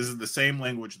 okay? This is the same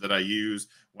language that I use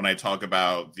when I talk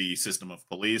about the system of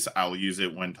police. I'll use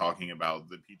it when talking about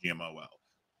the PGMOL.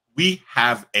 We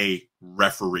have a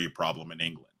referee problem in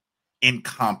England.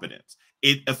 Incompetence.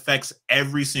 It affects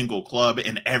every single club,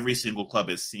 and every single club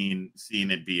has seen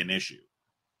it be an issue.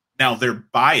 Now, their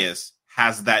bias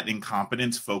has that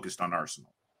incompetence focused on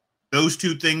Arsenal. Those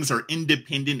two things are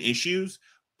independent issues,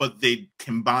 but they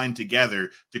combine together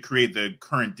to create the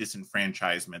current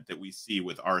disenfranchisement that we see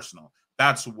with Arsenal.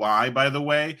 That's why, by the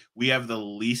way, we have the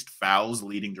least fouls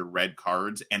leading to red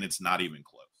cards, and it's not even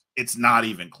close. It's not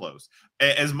even close.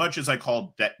 As much as I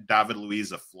call David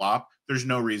Luiz a flop, there's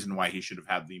no reason why he should have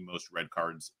had the most red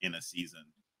cards in a season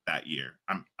that year.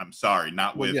 I'm sorry,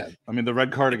 not with. Yeah, I mean the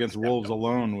red card against Wolves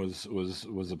alone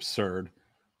was absurd,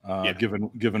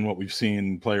 given what we've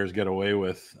seen players get away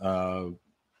with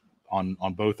on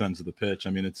both ends of the pitch. I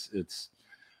mean it's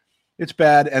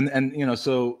bad, and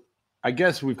so I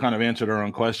guess we've kind of answered our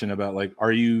own question about like,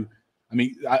 are you? I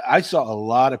mean, I saw a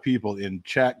lot of people in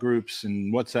chat groups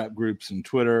and WhatsApp groups and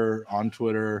on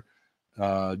Twitter,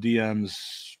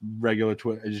 DMs, regular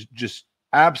Twitter, just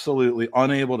absolutely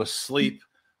unable to sleep,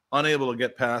 unable to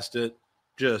get past it,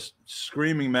 just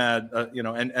screaming mad,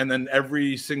 and then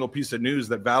every single piece of news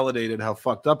that validated how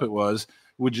fucked up it was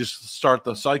would just start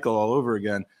the cycle all over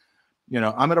again.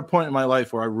 I'm at a point in my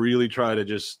life where I really try to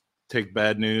just take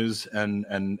bad news and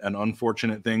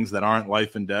unfortunate things that aren't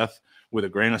life and death with a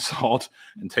grain of salt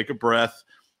and take a breath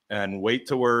and wait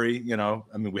to worry.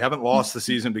 I mean, we haven't lost the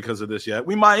season because of this yet.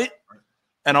 We might,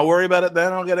 and I'll worry about it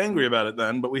then. I'll get angry about it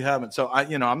then, but we haven't. So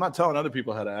I'm not telling other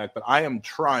people how to act, but I am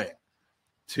trying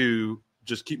to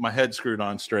just keep my head screwed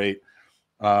on straight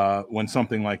when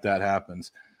something like that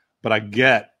happens. But I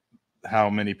get how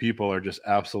many people are just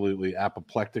absolutely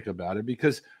apoplectic about it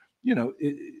because,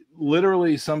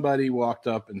 literally somebody walked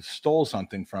up and stole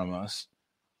something from us,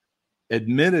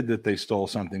 admitted that they stole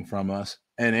something from us,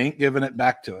 and ain't giving it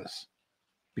back to us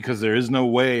because there is no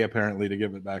way apparently to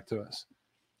give it back to us.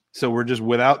 So we're just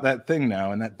without that thing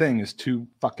now, and that thing is 2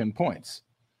 fucking points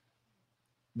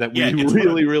that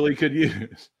we really could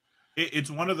use.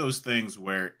 It's one of those things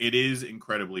where it is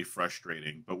incredibly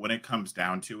frustrating, but when it comes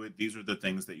down to it, these are the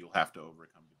things that you'll have to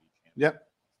overcome to be champion. Yep.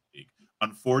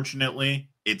 Unfortunately,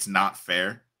 it's not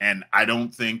fair, and I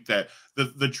don't think that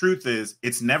the truth is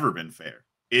it's never been fair.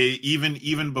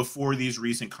 Even before these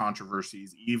recent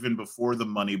controversies, even before the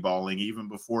money balling, even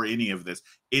before any of this,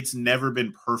 it's never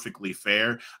been perfectly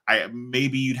fair.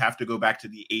 Maybe you'd have to go back to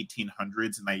the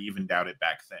 1800s, and I even doubt it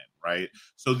back then, right?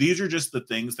 So these are just the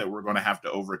things that we're going to have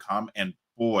to overcome. And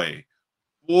boy,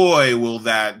 will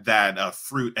that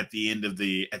fruit at the end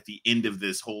of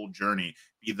this whole journey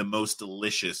be the most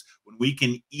delicious when we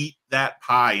can eat that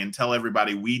pie and tell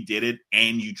everybody we did it,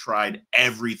 and you tried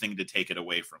everything to take it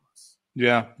away from us.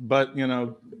 Yeah, but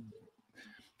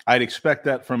I'd expect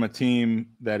that from a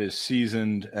team that is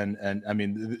seasoned, and I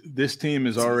mean this team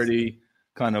is already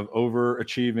kind of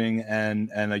overachieving, and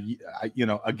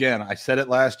again, I said it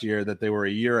last year that they were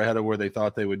a year ahead of where they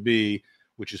thought they would be,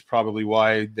 which is probably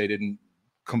why they didn't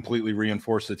completely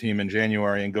reinforce the team in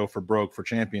January and go for broke for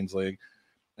Champions League.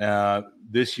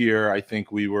 This year, I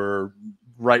think we were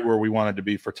right where we wanted to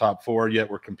be for top 4, yet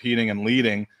we're competing and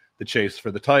leading the chase for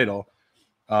the title.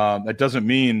 That doesn't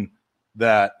mean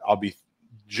that I'll be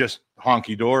just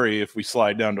honky-dory if we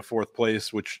slide down to 4th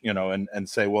place, which, and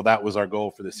say, well, that was our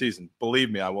goal for the season.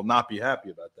 Believe me, I will not be happy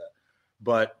about that.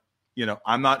 But,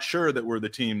 I'm not sure that we're the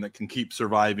team that can keep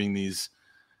surviving these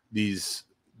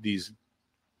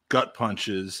gut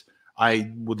punches.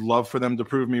 I would love for them to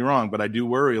prove me wrong, but I do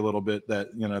worry a little bit that,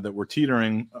 that we're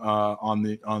teetering on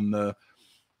the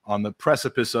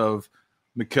precipice of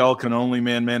Mikel can only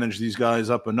manage these guys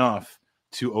up enough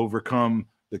to overcome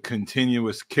the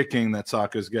continuous kicking that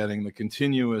Saka's getting, the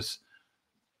continuous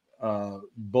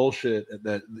bullshit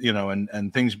that,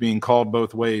 and things being called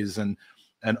both ways, and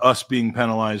us being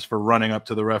penalized for running up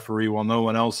to the referee while no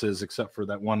one else is except for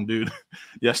that one dude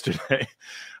yesterday.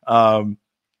 And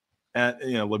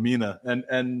Lamina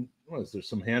and what is there,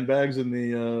 some handbags in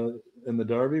the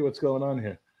derby? What's going on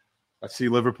here? I see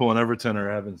Liverpool and Everton are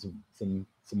having some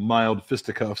mild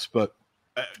fisticuffs, but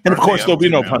and of course there'll be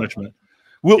no punishment.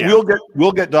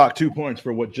 We'll get docked 2 points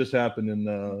for what just happened in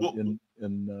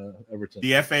Everton.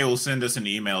 The FA will send us an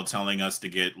email telling us to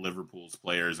get Liverpool's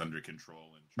players under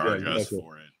control and charge us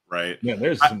for it, right? Yeah,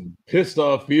 there's some pissed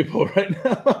off people right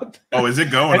now. Oh, is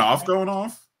it going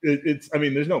off? It's I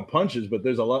mean, there's no punches, but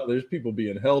there's people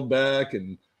being held back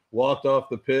and walked off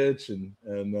the pitch, and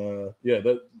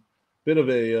that bit of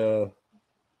a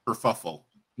kerfuffle.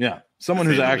 Yeah, someone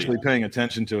who's actually paying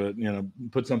attention to it, you know,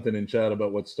 put something in chat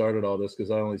about what started all this,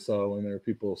 because I only saw when there were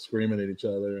people screaming at each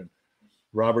other and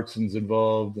Robertson's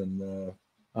involved, and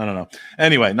I don't know.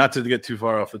 Anyway, not to get too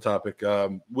far off the topic,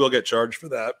 we'll get charged for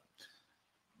that.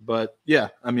 But yeah,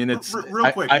 I mean, it's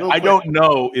real quick. I don't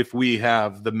know if we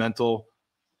have the mental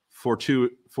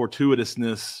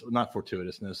fortuitousness, not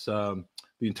fortuitousness,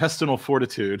 the intestinal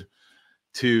fortitude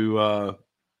to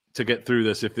get through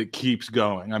this if it keeps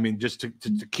going. I mean, just to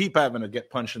keep having to get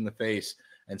punched in the face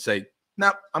and say,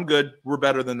 "No, I'm good. We're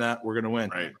better than that. We're going to win."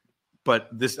 Right. But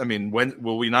this, I mean, when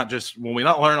will we not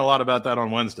learn a lot about that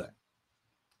on Wednesday?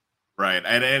 Right.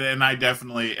 And I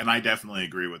definitely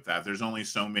agree with that. There's only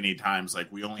so many times,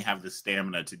 like, we only have the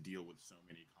stamina to deal with so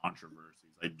many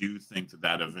controversies. I do think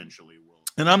that eventually will.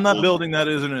 And I'm not building that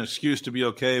as an excuse to be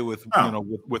okay with,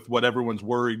 with what everyone's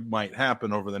worried might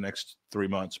happen over the next 3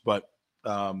 months, but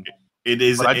it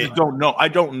is. But I just don't know. I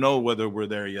don't know whether we're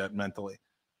there yet mentally.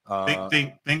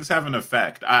 Things have an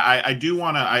effect. I do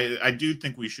want to. I do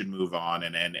think we should move on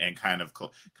and kind of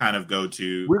go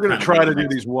to. We're going to try to do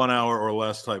these 1 hour or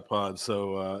less type pods.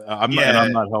 So I'm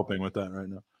not helping with that right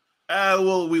now.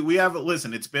 Well, we have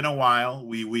listen. It's been a while.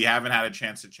 We haven't had a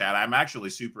chance to chat. I'm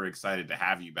actually super excited to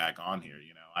have you back on here.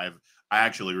 You know, I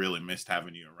actually really missed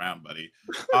having you around, buddy.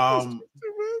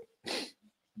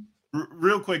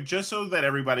 Real quick, just so that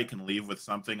everybody can leave with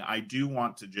something, I do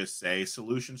want to just say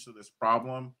solutions to this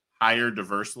problem: hire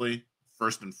diversely,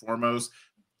 first and foremost.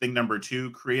 Thing number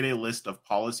 2, create a list of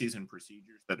policies and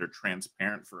procedures that are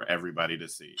transparent for everybody to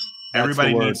see.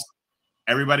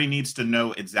 Everybody needs to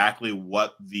know exactly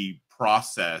what the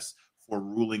process for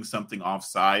ruling something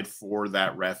offside for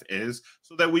that ref is,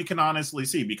 so that we can honestly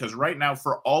see. Because right now,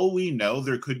 for all we know,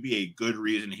 there could be a good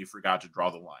reason he forgot to draw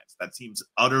the lines. That seems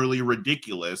utterly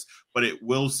ridiculous, but it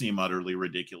will seem utterly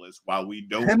ridiculous while we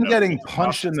don't. Him getting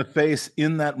punched in the face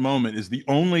in that moment is the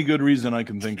only good reason I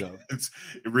can think of.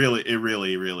 It really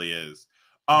is.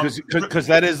 Because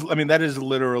that is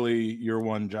literally your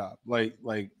one job. Like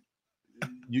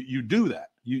you do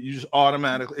that. You just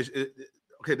automatically.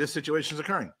 Okay, this situation is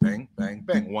occurring. Bang, bang,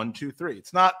 bang. 1, 2, 3.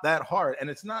 It's not that hard, and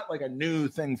it's not like a new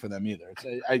thing for them either.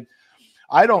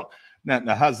 I don't.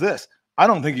 Now, how's this? I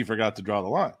don't think he forgot to draw the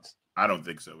lines. I don't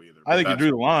think so either. I think he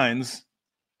drew the lines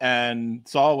and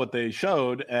saw what they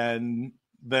showed, and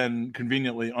then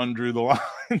conveniently undrew the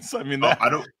lines. I mean,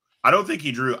 I don't think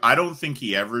he drew. I don't think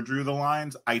he ever drew the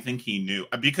lines. I think he knew,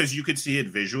 because you could see it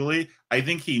visually. I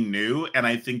think he knew, and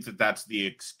I think that's the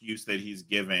excuse that he's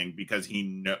giving, because he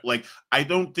know. Like, I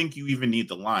don't think you even need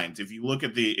the lines. If you look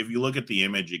at the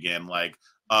image again, like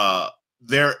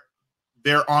they're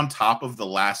on top of the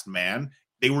last man.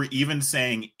 They were even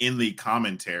saying in the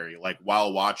commentary, like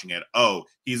while watching it, "Oh,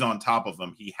 he's on top of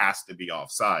him. He has to be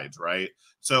offsides," right?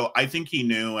 So I think he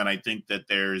knew, and I think that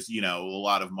there's a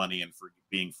lot of money in for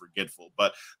being forgetful,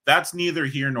 but that's neither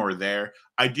here nor there.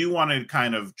 I do want to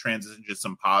kind of transition to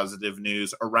some positive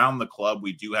news around the club.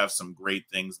 We do have some great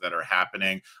things that are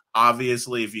happening.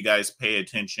 Obviously, if you guys pay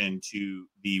attention to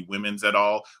the women's at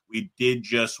all, we did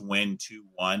just win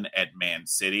 2-1 at Man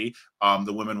City.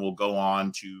 The women will go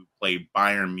on to play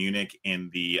Bayern Munich in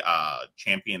the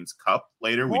Champions Cup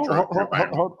later. Hold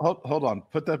on.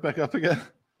 Put that back up again.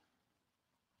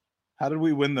 How did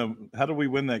we win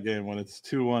that game when it's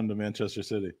 2-1 to Manchester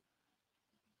City?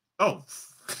 Oh,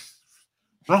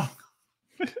 wrong.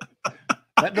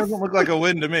 That doesn't look like a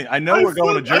win to me. I know we're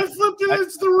going to Germany.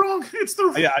 It's the wrong.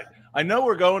 Yeah, I know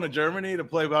we're going to Germany to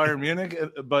play Bayern Munich,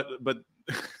 but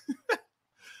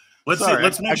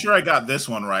let's make sure I got this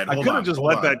one right. I could have just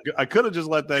let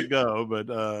that go, but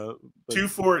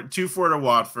 2-4 to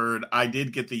Watford. I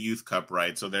did get the Youth Cup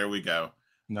right, so there we go.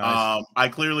 Nice. I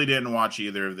clearly didn't watch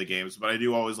either of the games, but I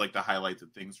do always like to highlight the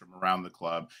things from around the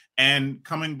club. And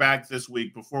coming back this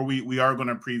week, before we are going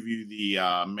to preview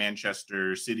the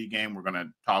Manchester City game, we're going to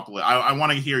talk a little. I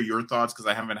want to hear your thoughts, because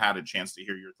I haven't had a chance to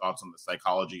hear your thoughts on the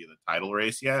psychology of the title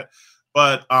race yet.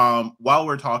 But while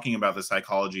we're talking about the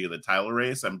psychology of the title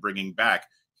race, I'm bringing back,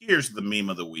 here's the meme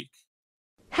of the week.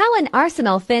 How an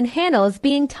Arsenal fan handles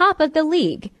being top of the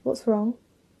league. What's wrong?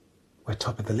 We're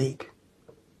top of the league.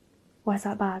 Why is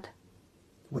that bad?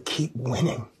 We keep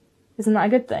winning. Isn't that a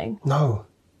good thing? No.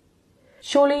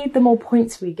 Surely the more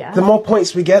points we get... The more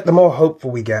points we get, the more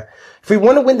hopeful we get. If we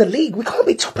want to win the league, we can't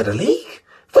be top of the league.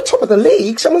 If we're top of the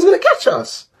league, someone's going to catch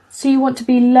us. So you want to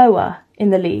be lower in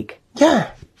the league?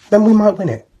 Yeah, then we might win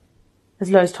it.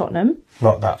 As low as Tottenham?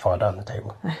 Not that far down the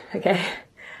table. Okay.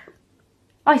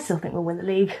 I still think we'll win the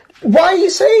league. Why are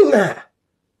you saying that?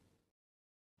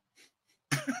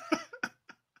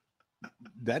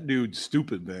 That dude's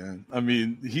stupid, man. I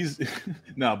mean, he's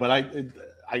no, but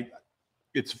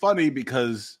it's funny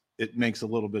because it makes a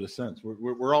little bit of sense.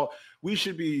 We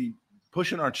should be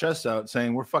pushing our chests out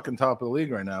saying we're fucking top of the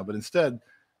league right now, but instead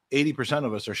 80%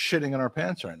 of us are shitting in our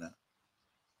pants right now.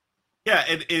 Yeah,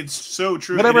 it's so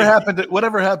true. Whatever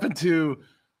happened to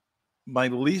my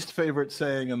least favorite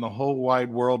saying in the whole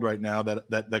wide world right now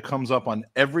that comes up on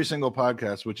every single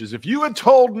podcast, which is, if you had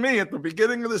told me at the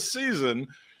beginning of the season,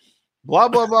 blah,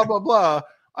 blah, blah, blah, blah,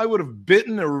 I would have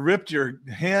bitten or ripped your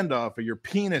hand off or your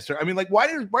penis. Or, I mean, like, why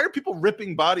are people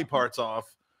ripping body parts off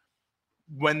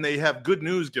when they have good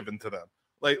news given to them?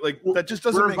 Like that just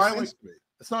doesn't make sense to me.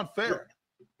 It's not fair.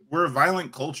 We're a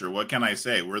violent culture. What can I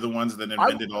say? We're the ones that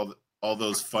invented all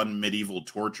those fun medieval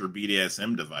torture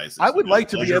BDSM devices. I would like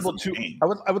to be able to.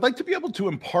 I would like to be able to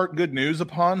impart good news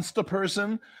upon the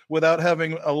person without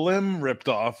having a limb ripped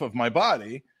off of my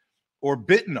body or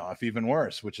bitten off, even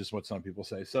worse, which is what some people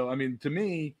say. So, I mean, to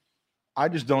me, I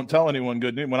just don't tell anyone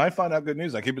good news. When I find out good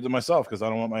news, I keep it to myself because I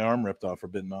don't want my arm ripped off or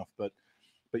bitten off. But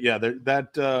yeah,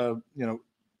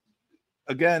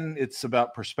 again, it's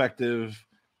about perspective.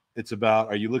 It's about,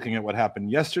 are you looking at what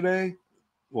happened yesterday,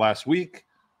 last week,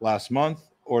 last month,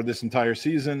 or this entire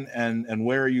season, and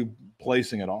where are you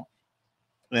placing it all?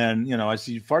 And I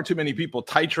see far too many people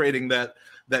titrating that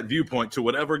viewpoint to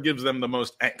whatever gives them the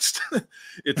most angst.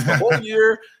 It's the whole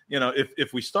year.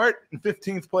 If we start in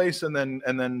 15th place and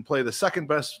then play the second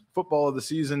best football of the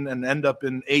season and end up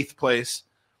in 8th place,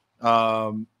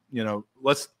 then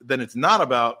it's not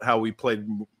about how we played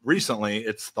recently.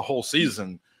 It's the whole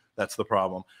season that's the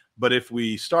problem. But if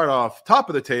we start off top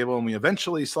of the table and we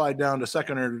eventually slide down to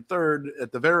second or third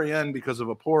at the very end because of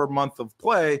a poor month of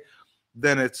play,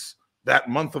 then it's that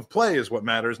month of play is what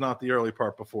matters, not the early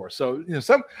part before. So,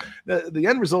 the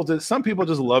end result is some people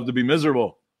just love to be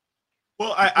miserable.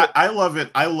 Well, I love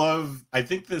it. I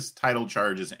think this title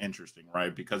charge is interesting,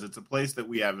 right? Because it's a place that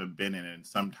we haven't been in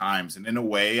sometimes. And in a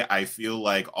way, I feel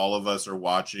like all of us are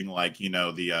watching, like,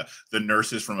 the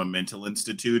nurses from a mental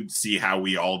institute see how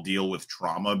we all deal with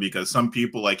trauma, because some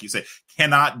people, like you say,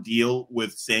 cannot deal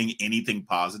with saying anything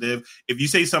positive. If you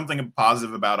say something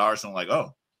positive about Arsenal, like,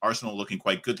 oh, Arsenal looking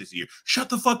quite good this year, shut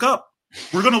the fuck up.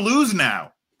 We're going to lose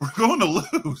now. We're going to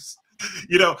lose.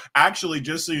 Actually,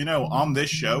 just so you know, on this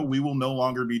show, we will no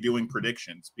longer be doing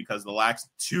predictions because the last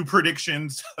two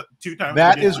predictions, 2 times.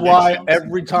 That is why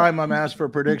every time I'm asked for a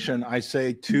prediction, I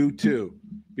say 2-2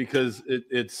 because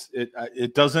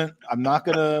it doesn't. I'm not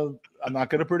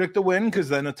gonna predict a win because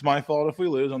then it's my fault if we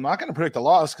lose. I'm not gonna predict a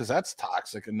loss because that's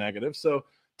toxic and negative. So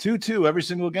 2-2 every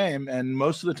single game, and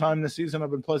most of the time this season I've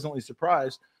been pleasantly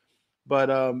surprised. But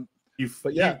you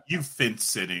fence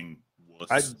sitting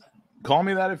wuss. Call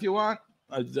me that if you want.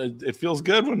 It feels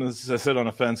good when I sit on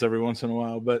a fence every once in a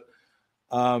while, but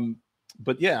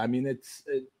yeah, I mean,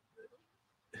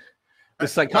 the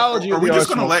psychology. Are we just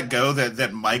going to let go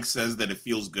that Mike says that it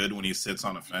feels good when he sits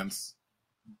on a fence?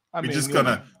 We're just going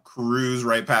to cruise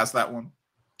right past that one.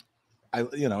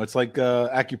 It's like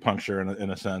acupuncture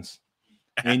in a sense,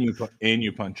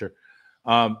 acupuncture.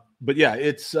 But yeah,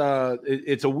 it's a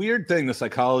weird thing, the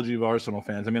psychology of Arsenal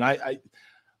fans. I mean,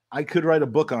 I could write a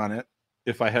book on it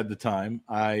if I had the time.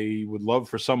 I would love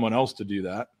for someone else to do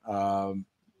that.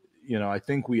 I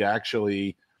think we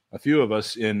actually, a few of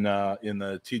us in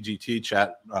the TGT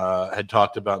chat had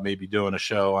talked about maybe doing a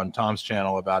show on Tom's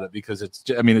channel about it, because it's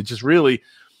just really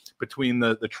between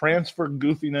the transfer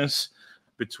goofiness,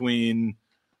 between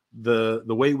the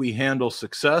way we handle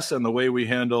success and the way we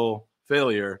handle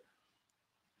failure.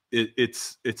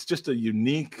 It's just a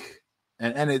unique.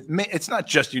 And it's not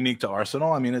just unique to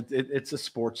Arsenal. I mean, it's a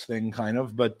sports thing kind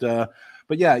of, but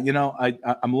yeah,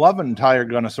 I'm loving Tiger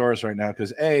Gunnosaurus right now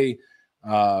because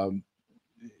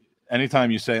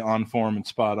anytime you say on form and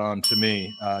spot on to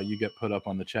me, you get put up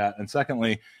on the chat. And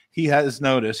secondly, he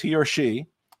or she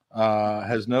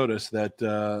has noticed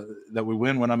that we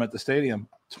win when I'm at the stadium.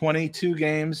 22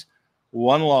 games,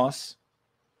 1 loss.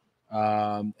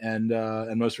 And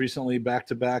most recently back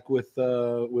to back with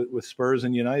Spurs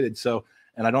and United. So,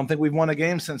 and I don't think we've won a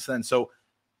game since then. So,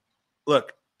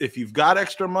 look, if you've got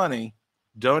extra money,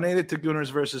 donate it to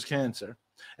Gooners versus Cancer,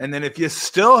 and then if you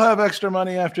still have extra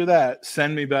money after that,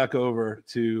 send me back over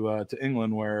to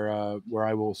England, where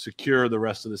I will secure the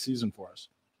rest of the season for us.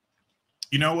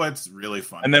 You know what's really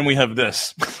fun? And then we have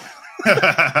this.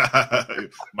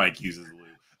 Mike uses the loop.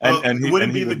 And it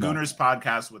wouldn't be the Gooners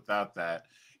podcast without that.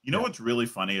 You know what's really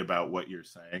funny about what you're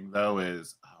saying, though,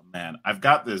 is, oh, man, I've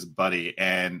got this buddy,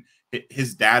 and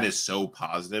his dad is so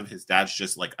positive. His dad's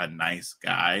just, like, a nice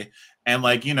guy. And,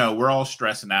 like, we're all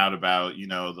stressing out about,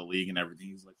 the league and everything.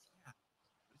 He's like,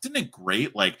 yeah, isn't it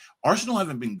great? Like, Arsenal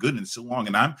haven't been good in so long,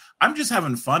 and I'm just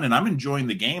having fun and I'm enjoying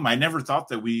the game. I never thought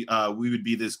that we would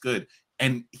be this good.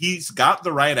 And he's got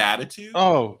the right attitude.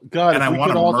 Oh God, and if I we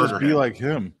want could to all murder just be him. like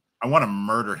him. I want to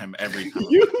murder him every time.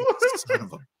 Son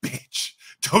of a bitch.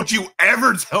 Don't you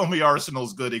ever tell me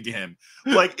Arsenal's good again.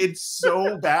 Like, it's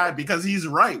so bad because he's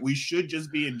right. We should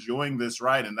just be enjoying this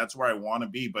ride, and that's where I want to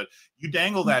be. But you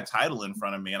dangle that title in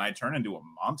front of me, and I turn into a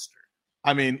monster.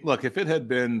 I mean, look, if it had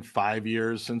been 5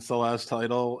 years since the last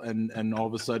title and all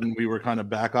of a sudden we were kind of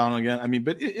back on again, I mean,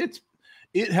 but it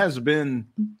has been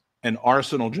an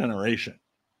Arsenal generation.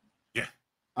 Yeah.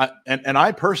 And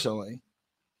I personally,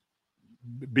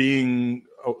 being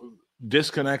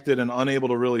disconnected and unable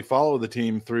to really follow the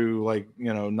team through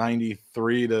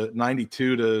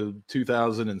 92 to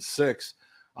 2006,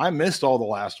 I missed all the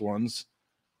last ones.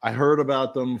 I heard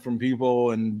about them from people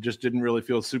and just didn't really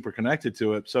feel super connected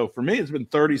to it. So for me, it's been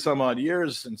 30 some odd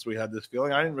years since we had this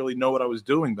feeling. I didn't really know what I was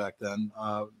doing back then.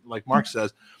 Like Mark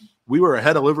says, we were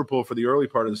ahead of Liverpool for the early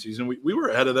part of the season. We were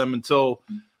ahead of them until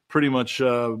pretty much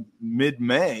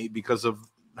mid-May because of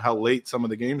how late some of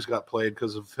the games got played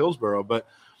because of Hillsborough. But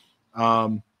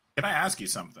can I ask you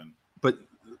something? But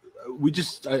we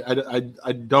just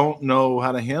I don't know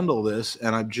how to handle this,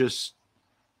 and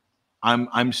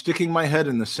I'm sticking my head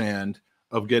in the sand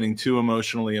of getting too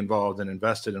emotionally involved and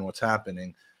invested in what's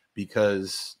happening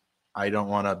because I don't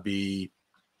want to be.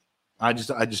 I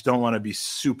just don't want to be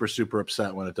super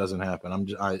upset when it doesn't happen.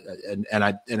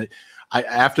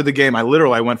 After the game, I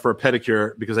went for a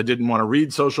pedicure because I didn't want to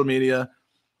read social media.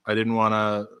 I didn't want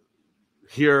to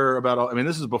hear about all. I mean,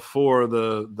 this is before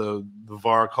the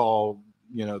VAR call.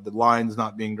 The lines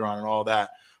not being drawn and all that.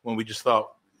 When we just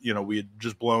thought we had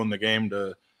just blown the game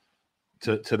to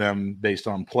them based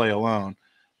on play alone,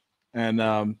 and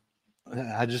I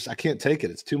can't take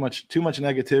it. It's too much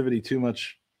negativity, too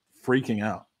much freaking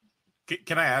out.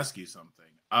 Can I ask you something?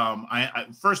 I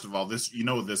first of all, this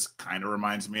kind of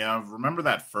reminds me of, remember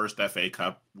that first FA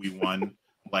Cup we won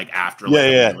after a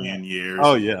million years?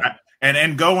 Oh yeah.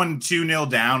 And going 2-0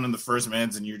 down in the first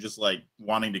minutes, and you're just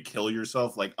wanting to kill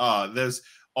yourself. There's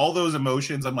all those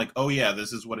emotions. I'm like, oh yeah,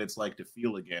 this is what it's like to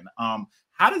feel again.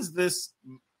 How does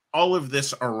all of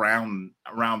this around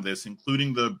this,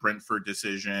 including the Brentford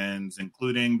decisions,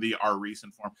 including our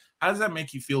recent form, how does that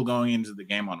make you feel going into the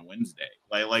game on Wednesday?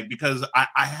 Because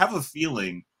I have a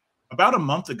feeling about a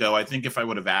month ago, I think if I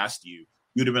would have asked you,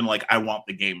 you'd have been like, I want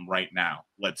the game right now.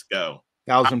 Let's go.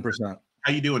 1,000%.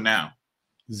 How you doing now?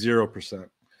 0%.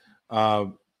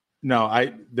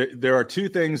 No, there are two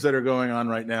things that are going on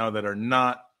right now that are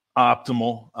not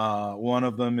optimal. One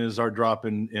of them is our drop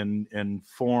in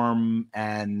form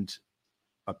and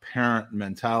apparent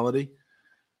mentality.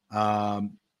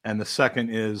 And the second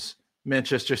is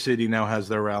Manchester City now has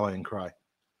their rallying cry.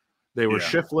 They were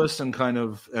shiftless and kind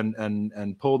of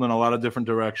and pulled in a lot of different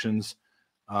directions.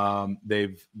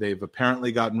 They've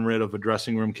apparently gotten rid of a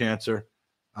dressing room cancer,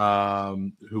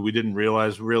 who we didn't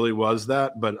realize really was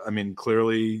that. But I mean,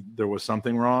 clearly there was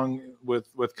something wrong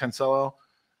with Cancelo.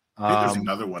 I think there's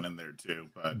another one in there too,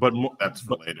 but that's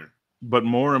for later. But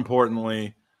more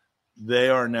importantly, they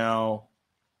are now,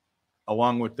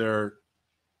 along with their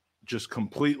just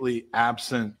completely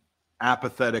absent,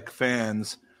 apathetic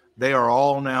fans, they are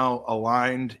all now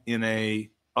aligned in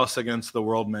a us against the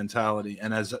world mentality.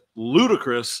 And as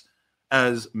ludicrous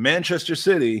as Manchester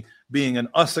City being an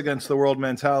us against the world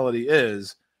mentality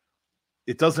is,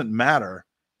 it doesn't matter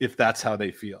if that's how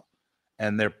they feel.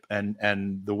 And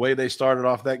the way they started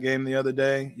off that game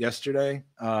yesterday,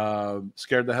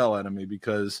 scared the hell out of me,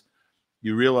 because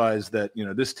you realize that,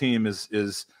 this team is,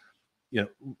 if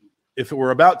it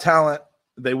were about talent,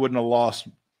 they wouldn't have lost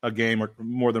a game or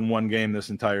more than one game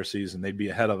this entire season. They'd be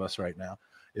ahead of us right now.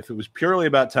 If it was purely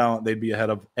about talent, they'd be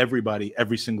ahead of everybody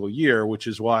every single year, which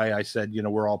is why I said,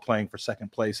 we're all playing for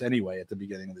second place anyway at the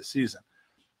beginning of the season,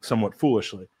 somewhat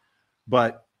foolishly.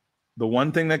 But the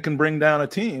one thing that can bring down a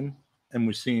team, and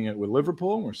we're seeing it with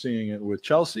Liverpool, and we're seeing it with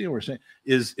Chelsea, and we're seeing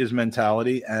is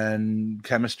mentality and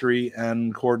chemistry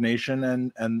and coordination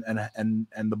and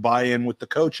the buy-in with the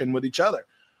coach and with each other.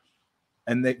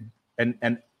 And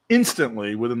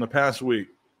instantly within the past week,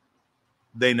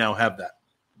 they now have that.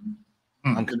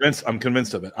 I'm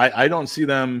convinced of it. I don't see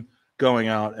them going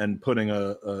out and putting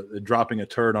dropping a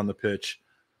turd on the pitch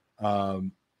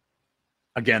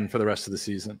again for the rest of the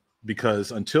season,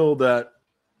 because until that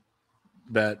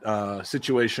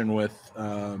situation with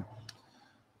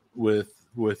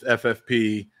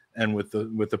FFP and with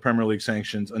the Premier League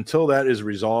sanctions, until that is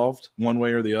resolved one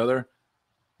way or the other,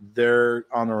 they're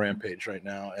on a rampage right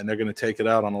now, and they're going to take it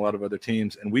out on a lot of other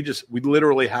teams. And we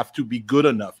literally have to be good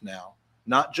enough now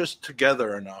not just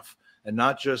together enough and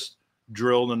not just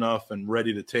drilled enough and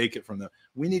ready to take it from them.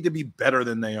 We need to be better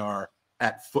than they are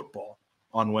at football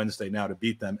on Wednesday now to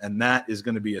beat them. And that is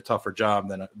going to be a tougher job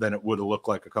than it would have looked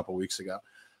like a couple of weeks ago.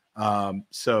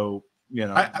 So,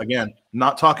 again,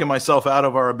 not talking myself out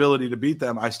of our ability to beat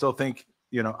them. I still think,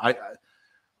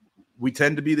 we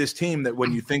tend to be this team that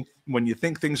when you think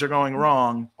things are going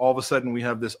wrong, all of a sudden we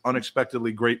have this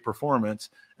unexpectedly great performance.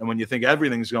 And when you think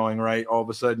everything's going right, all of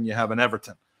a sudden you have an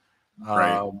Everton.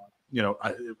 Right.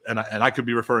 I could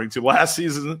be referring to last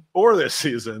season or this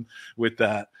season with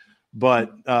that.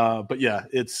 But yeah,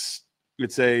 it's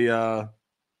a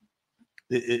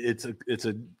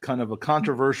kind of a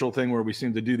controversial thing where we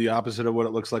seem to do the opposite of what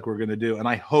it looks like we're going to do. And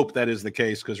I hope that is the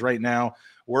case, because right now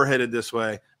we're headed this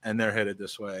way and they're headed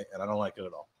this way, and I don't like it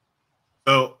at all.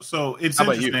 So it's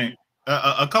interesting.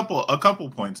 A couple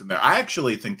points in there. I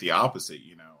actually think the opposite,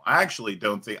 I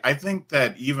think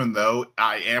that even though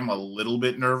I am a little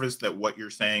bit nervous that what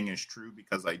you're saying is true,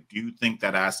 because I do think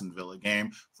that Aston Villa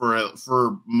game,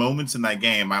 for moments in that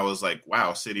game, I was like,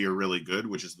 wow, City are really good,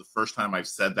 which is the first time I've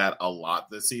said that a lot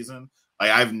this season.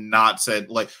 Like, I've not said,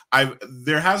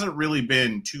 there hasn't really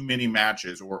been too many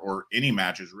matches or any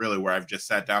matches really where I've just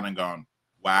sat down and gone,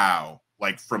 wow,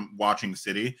 like from watching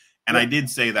City. And I did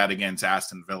say that against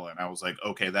Aston Villa, and I was like,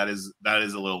 okay, that is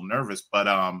a little nervous, but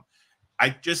I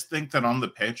just think that on the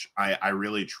pitch, I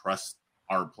really trust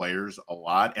our players a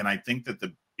lot. And I think that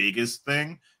the biggest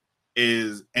thing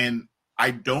is, and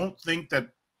I don't think that,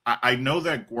 I know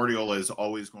that Guardiola is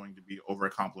always going to be over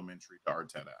complimentary to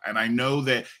Arteta. And I know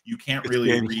that you can't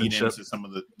really read into some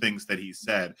of the things that he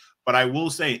said. But I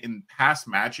will say, in past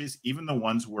matches, even the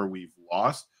ones where we've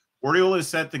lost, Guardiola has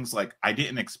said things like, I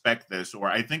didn't expect this, or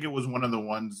I think it was one of the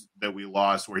ones that we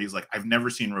lost where he's like, I've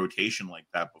never seen rotation like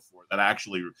that before. I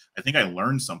think I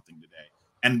learned something today.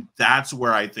 And that's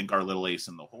where I think our little ace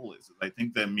in the hole is. I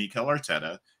think that Mikel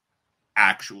Arteta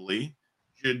actually,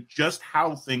 just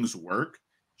how things work,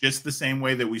 just the same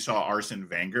way that we saw Arsene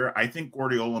Wenger, I think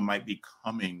Guardiola might be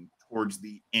coming towards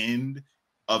the end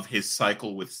of his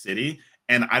cycle with City.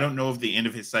 And I don't know if the end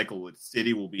of his cycle with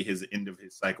City will be his end of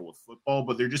his cycle with football,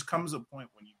 but there just comes a point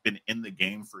when you've been in the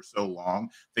game for so long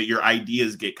that your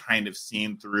ideas get kind of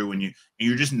seen through, and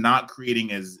you're just not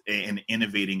creating and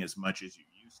innovating as much as you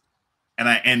used to.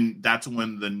 And that's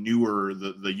when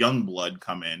the young blood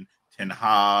come in, Ten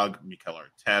Hag, Mikel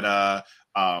Arteta,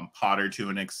 Potter to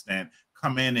an extent,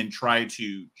 come in and try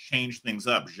to change things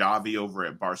up. Xavi over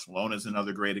at Barcelona is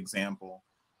another great example.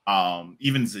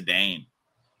 Even Zidane.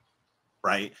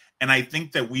 Right. And I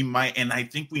think that we might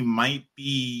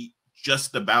be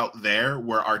just about there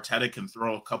where Arteta can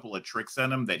throw a couple of tricks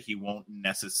at him that he won't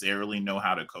necessarily know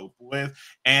how to cope with.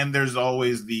 And there's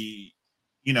always the,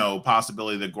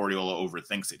 possibility that Guardiola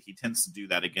overthinks it. He tends to do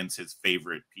that against his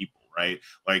favorite people, right?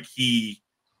 Like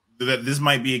this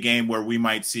might be a game where we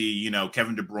might see,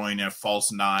 Kevin De Bruyne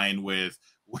false nine with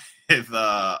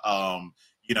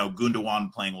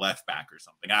Gundogan playing left back or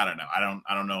something. I don't know. I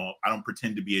don't know. I don't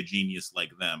pretend to be a genius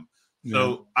like them. Yeah.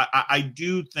 So I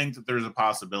do think that there's a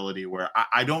possibility where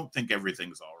I don't think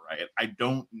everything's all right. I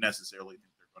don't necessarily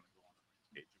think they're going to go on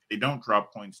the stage. If they don't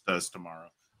drop points to us tomorrow,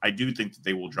 I do think that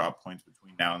they will drop points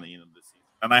between now and the end of the season.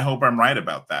 And I hope I'm right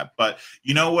about that. But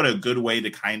you know what a good way to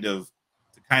kind of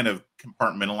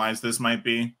compartmentalize this might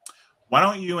be? Why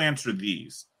don't you answer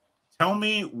these? Tell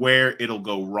me where it'll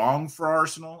go wrong for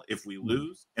Arsenal if we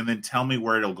lose, and then tell me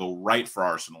where it'll go right for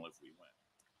Arsenal if we win.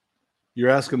 You're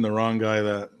asking the wrong guy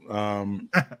that.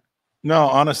 No,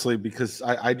 honestly, because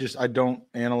I don't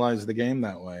analyze the game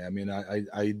that way. I mean,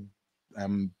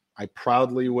 I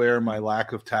proudly wear my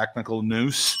lack of technical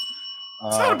nous.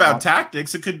 It's not about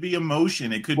tactics. It could be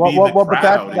emotion. It could be the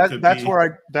crowd. But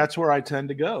that's where I tend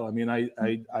to go. I mean,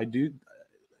 I do.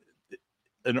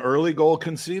 An early goal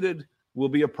conceded will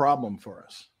be a problem for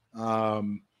us.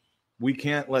 We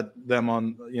can't let them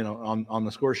on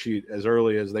the score sheet as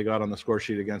early as they got on the score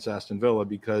sheet against Aston Villa,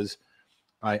 because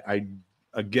I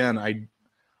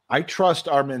trust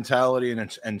our mentality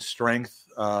and strength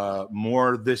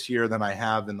more this year than I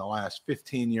have in the last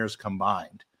 15 years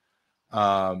combined.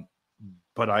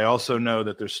 But I also know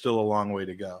that there's still a long way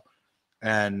to go.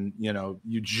 And,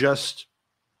 you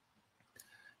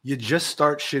just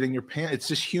start shitting your pants. It's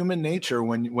just human nature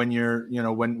when you're,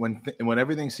 when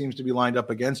everything seems to be lined up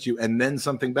against you and then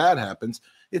something bad happens.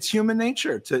 It's human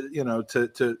nature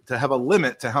to have a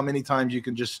limit to how many times you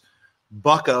can just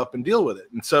buck up and deal with it.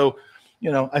 And so,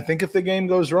 I think if the game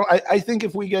goes wrong, I think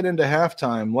if we get into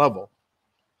halftime level,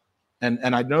 and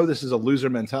I know this is a loser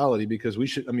mentality because we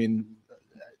should,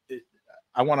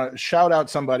 I want to shout out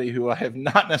somebody who I have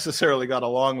not necessarily got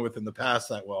along with in the past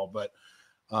that well, but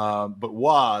but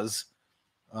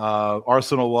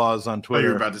Arsenal was on Twitter. You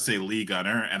were about to say Lee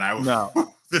Gunner, and I no.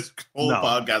 This whole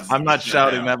podcast. I'm not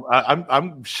shouting them.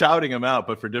 I'm shouting him out,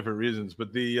 but for different reasons. But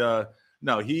he. I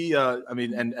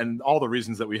mean, and all the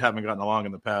reasons that we haven't gotten along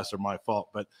in the past are my fault.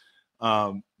 But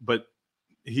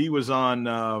he was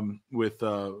on with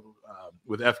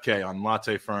FK on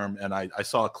Latte Firm, and I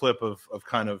saw a clip of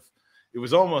kind of. It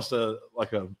was almost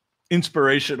like a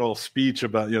inspirational speech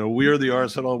about, we're the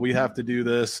Arsenal, we have to do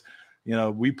this.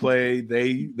 We play,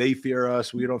 they fear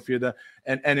us, we don't fear them.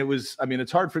 And it was, I mean,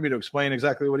 it's hard for me to explain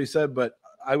exactly what he said, but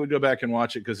I would go back and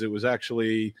watch it because it was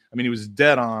actually, I mean, he was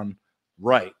dead on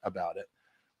right about it.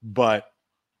 But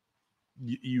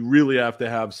you really have to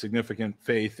have significant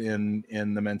faith in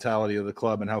the mentality of the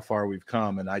club and how far we've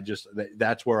come. And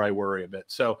that's where I worry a bit.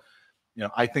 So,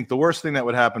 I think the worst thing that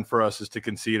would happen for us is to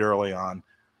concede early on.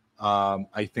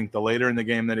 I think the later in the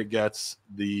game that it gets,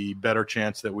 the better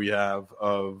chance that we have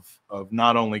of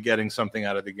not only getting something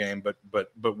out of the game,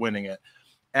 but winning it.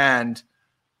 And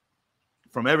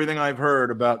from everything I've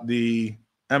heard about the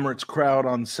Emirates crowd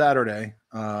on Saturday,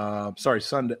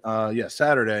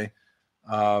 Saturday,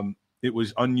 it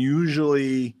was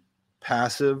unusually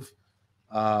passive.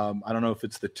 I don't know if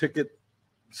it's the ticket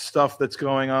stuff that's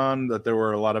going on, that there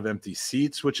were a lot of empty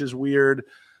seats, which is weird.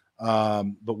 But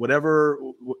whatever,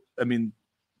 I mean,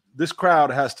 this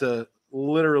crowd has to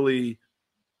literally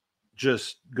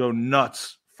just go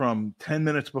nuts from 10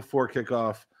 minutes before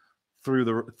kickoff through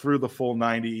the full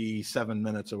 97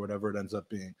 minutes or whatever it ends up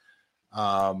being.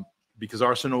 Because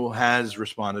Arsenal has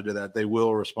responded to that. They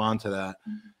will respond to that.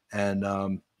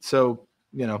 And so,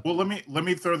 well, let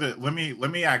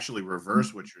me actually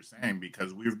reverse what you're saying,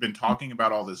 because we've been talking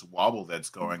about all this wobble that's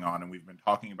going on, and we've been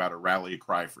talking about a rally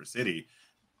cry for City.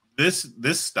 This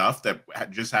stuff that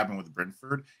just happened with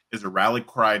Brentford is a rally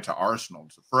cry to Arsenal.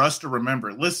 So for us to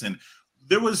remember, listen,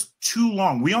 there was too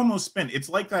long. We almost spent, it's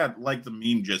like that, like the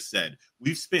meme just said,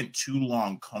 we've spent too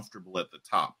long comfortable at the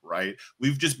top, right?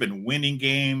 We've just been winning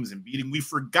games and beating. We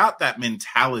forgot that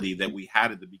mentality that we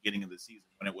had at the beginning of the season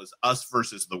when it was us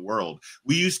versus the world.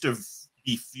 We used to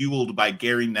be fueled by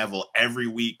Gary Neville every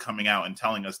week coming out and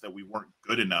telling us that we weren't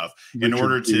good enough in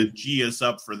order to G us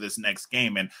up for this next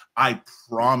game. And I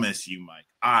promise you,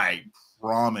 Mike,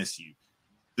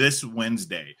 this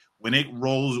Wednesday, when it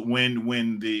rolls,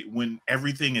 when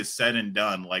everything is said and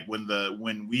done, like when the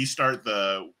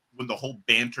whole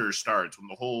banter starts, when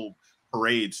the whole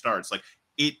parade starts, like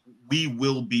we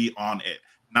will be on it.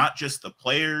 Not just the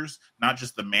players, not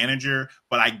just the manager,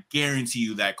 but I guarantee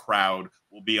you that crowd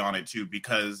will be on it too,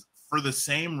 because for the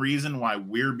same reason why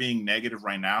we're being negative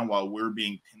right now, while we're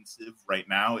being pensive right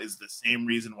now, is the same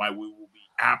reason why we will be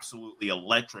absolutely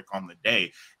electric on the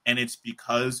day. And it's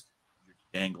because you're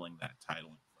dangling that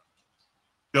title in front of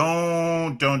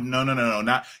us.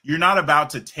 No. You're not about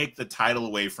to take the title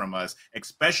away from us,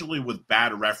 especially with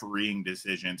bad refereeing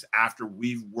decisions after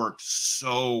we've worked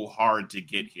so hard to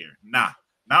get here. Not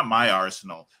my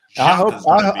Arsenal. I hope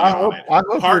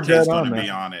Partey's going to be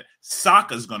on it.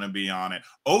 Saka's going to be on it.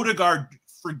 Odegaard,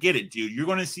 forget it, dude. You're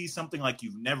going to see something like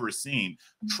you've never seen.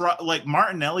 Like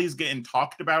Martinelli's getting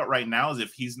talked about right now as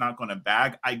if he's not going to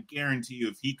bag. I guarantee you,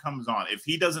 if he comes on, if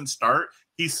he doesn't start,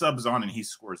 he subs on and he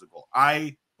scores a goal.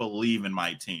 I believe in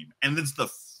my team. And it's the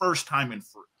first time in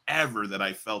forever that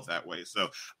I felt that way. So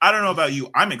I don't know about you.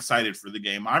 I'm excited for the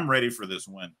game. I'm ready for this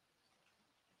win.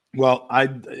 Well,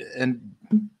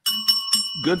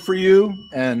 good for you,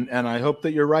 and I hope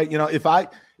that you're right.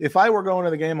 If I were going to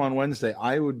the game on Wednesday,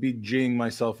 I would be G'ing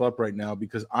myself up right now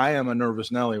because I am a nervous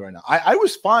Nelly right now. I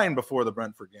was fine before the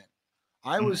Brentford game.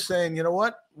 I was saying, you know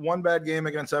what? One bad game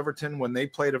against Everton when they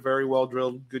played a very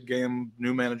well-drilled, good game,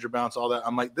 new manager bounce, all that.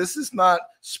 I'm like, this is not,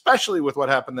 especially with what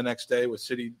happened the next day with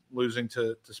City losing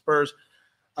to Spurs.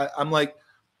 I'm like,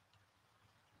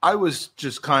 I was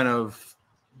just kind of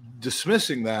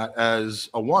dismissing that as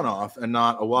a one-off and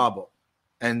not a wobble.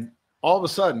 And all of a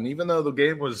sudden, even though the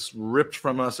game was ripped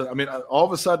from us, I mean, all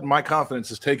of a sudden my confidence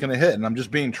has taken a hit, and I'm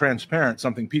just being transparent,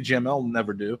 something PGMOL will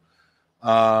never do.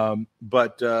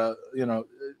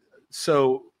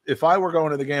 So if I were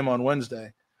going to the game on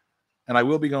Wednesday, and I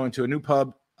will be going to a new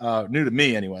pub, new to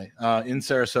me anyway, in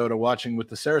Sarasota, watching with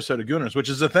the Sarasota Gooners, which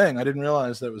is a thing. I didn't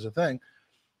realize that was a thing.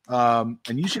 And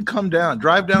you should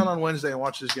drive down on Wednesday and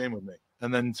watch this game with me,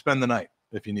 and then spend the night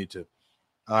if you need to.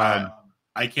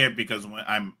 I can't because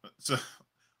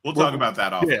we'll talk about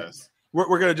that off this. We're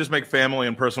going to just make family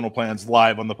and personal plans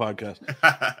live on the podcast.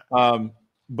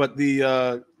 But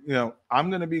I'm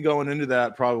going to be going into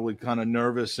that probably kind of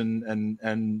nervous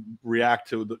and react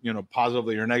to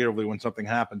positively or negatively when something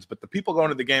happens. But the people going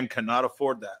to the game cannot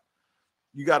afford that.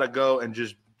 You got to go and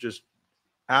just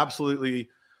absolutely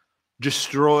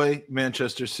destroy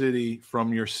Manchester City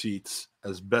from your seats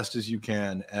as best as you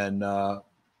can. And, I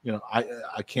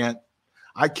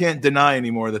can't deny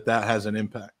anymore that has an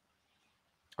impact.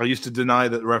 I used to deny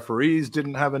that referees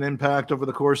didn't have an impact over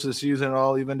the course of the season. It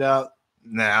all evened out.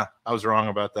 Nah, I was wrong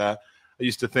about that. I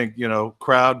used to think,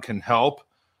 crowd can help,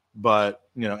 but,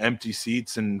 empty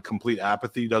seats and complete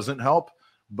apathy doesn't help.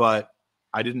 But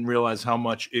I didn't realize how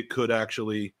much it could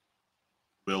actually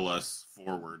will us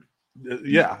forward.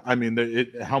 Yeah, I mean,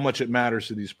 how much it matters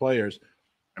to these players.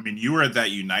 I mean, you were at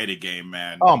that United game,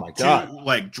 man. Oh my God!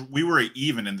 We were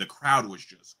even, and the crowd was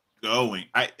just going.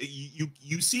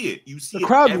 You see it. You see the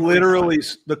crowd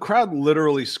The crowd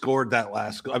literally scored that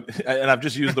last goal, and I've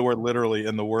just used the word literally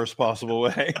in the worst possible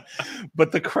way.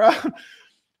 But the crowd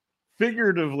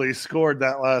figuratively scored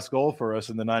that last goal for us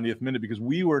in the 90th minute because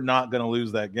we were not going to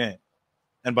lose that game.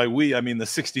 And by we, I mean the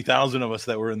 60,000 of us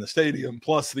that were in the stadium,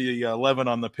 plus the 11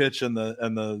 on the pitch and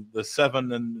the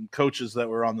 7 and coaches that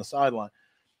were on the sideline.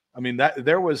 I mean, that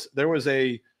there was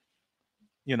a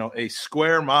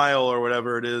square mile or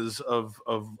whatever it is of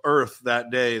earth that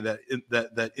day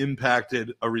that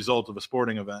impacted a result of a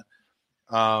sporting event.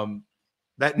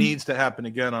 That needs to happen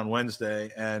again on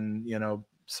Wednesday. And,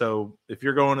 so if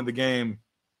you're going to the game,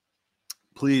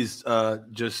 please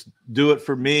just do it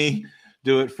for me.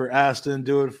 Do it for Aston.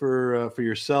 Do it for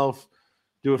yourself.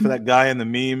 Do it for that guy in the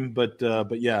meme. But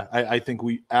yeah, I think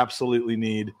we absolutely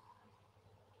need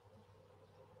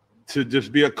to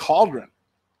just be a cauldron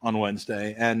on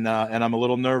Wednesday. And I'm a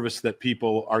little nervous that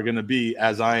people are going to be,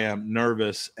 as I am,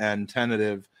 nervous and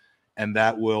tentative, and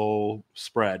that will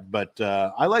spread. But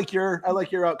I like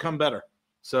your outcome better.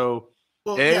 So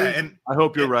I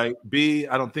hope you're right. B,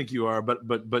 I don't think you are. But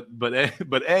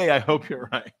A, I hope you're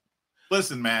right.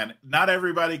 Listen, man, not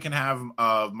everybody can have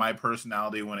my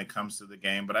personality when it comes to the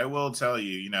game, but I will tell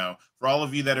you, for all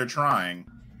of you that are trying.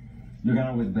 You're going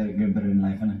to always get better in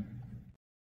life, innit?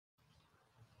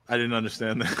 I didn't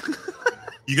understand that.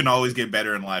 You can always get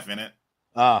better in life, innit?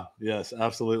 Ah, yes,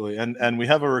 absolutely. And we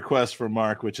have a request from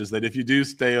Mark, which is that if you do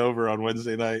stay over on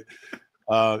Wednesday night,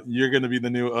 you're going to be the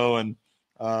new Owen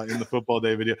in the football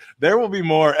day video. There will be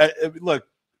more. Look.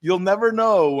 You'll never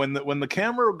know when the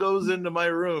camera goes into my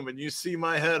room and you see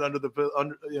my head on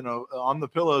the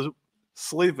pillows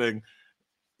sleeping.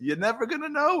 You're never gonna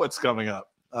know what's coming up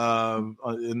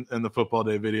in the football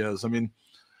day videos. I mean,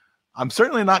 I'm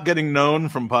certainly not getting known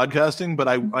from podcasting, but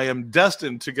I am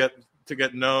destined to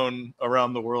get known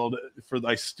around the world for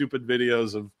my stupid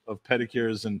videos of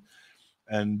pedicures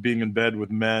and being in bed with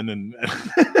men and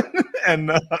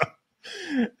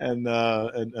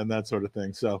that sort of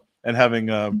thing. So, and having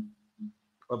a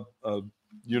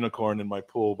unicorn in my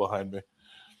pool behind me,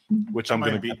 which I'm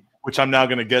now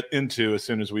going to get into as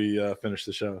soon as we finish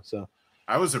the show. So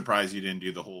I was surprised you didn't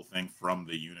do the whole thing from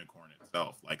the unicorn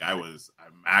itself. I'm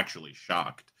actually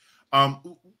shocked.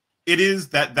 It is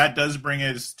that does bring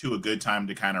us to a good time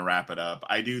to kind of wrap it up.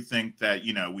 I do think that,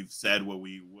 we've said what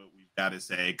we've got to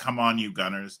say. Come on, you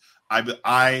Gunners.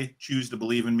 I choose to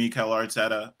believe in Mikel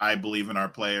Arteta. I believe in our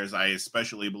players. I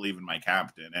especially believe in my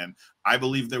captain. And I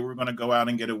believe that we're going to go out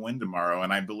and get a win tomorrow.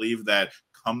 And I believe that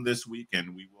come this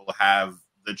weekend, we will have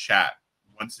the chat.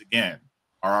 Once again,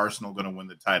 are Arsenal going to win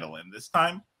the title? And this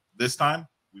time,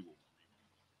 we will.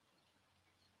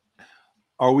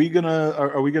 Are we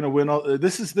gonna win all?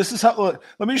 This is how. Look,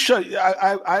 let me show you.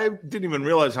 I didn't even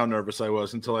realize how nervous I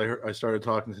was until I started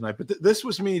talking tonight. But this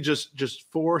was me just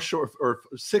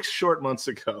 6 short months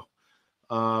ago,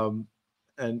 and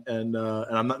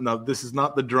I'm not. No, this is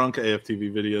not the drunk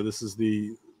AFTV video. This is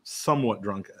the somewhat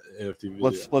drunk AFTV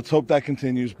video. Let's hope that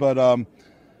continues. But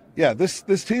yeah,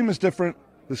 this team is different.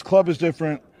 This club is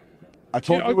different. I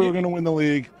told you we were going to win the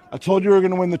league. I told you we were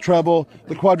going to win the treble,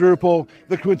 the quadruple,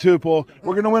 the quintuple.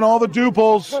 We're going to win all the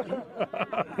duples.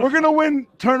 We're going to win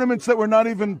tournaments that we're not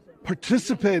even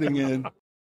participating in.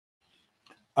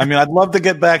 I mean, I'd love to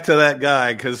get back to that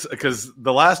guy because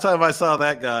the last time I saw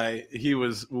that guy, he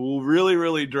was really,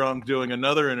 really drunk doing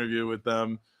another interview with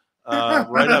them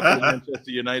right after the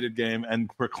Manchester United game and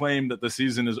proclaimed that the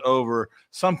season is over,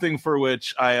 something for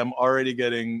which I am already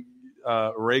getting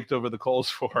raked over the coals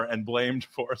for and blamed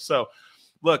for. So,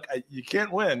 look, you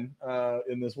can't win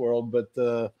in this world, but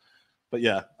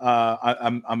yeah,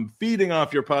 I'm feeding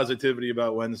off your positivity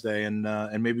about Wednesday, and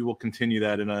maybe we'll continue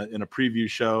that in a preview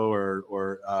show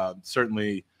or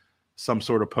certainly some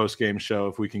sort of post game show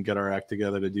if we can get our act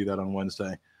together to do that on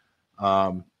Wednesday.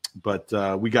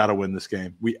 But we got to win this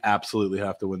game. We absolutely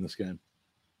have to win this game.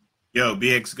 Yo,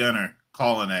 BX Gunner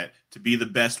calling it. To be the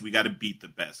best, we got to beat the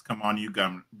best. Come on, you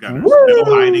Gunners. Woo! No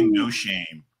hiding, no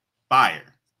shame.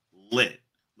 Fire. Lit.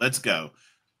 Let's go.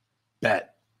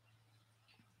 Bet.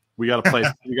 We gotta play.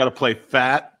 We gotta play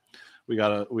fat. We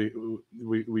gotta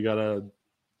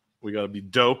be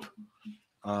dope.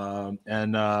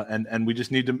 And we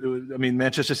just need to. I mean,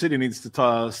 Manchester City needs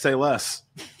to say less.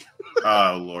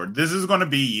 Oh Lord, this is going to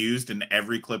be used in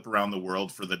every clip around the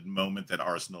world for the moment that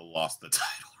Arsenal lost the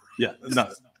title. Yeah,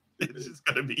 no. This is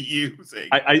going to be using.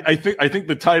 I think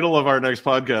the title of our next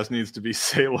podcast needs to be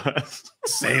 "Say Less."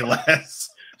 Say less.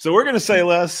 So we're going to say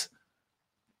less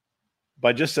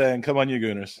by just saying, "Come on, you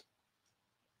Gooners."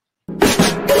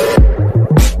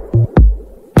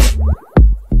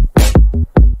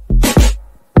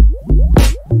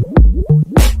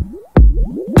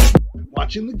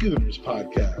 Watching the Gooners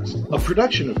podcast, a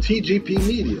production of TGP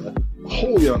Media, a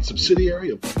wholly owned subsidiary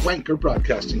of Wanker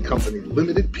Broadcasting Company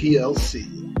Limited PLC.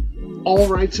 All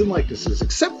rights and likenesses,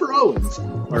 except for Owen's,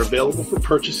 are available for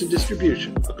purchase and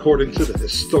distribution according to the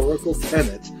historical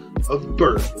tenets of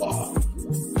bird law.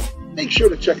 Make sure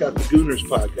to check out the Gooners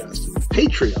podcast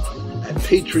Patreon at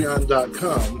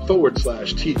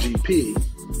patreon.com/TGP.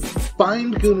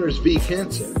 Find Gooners v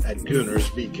Cancer at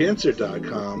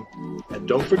goonersvcancer.com. And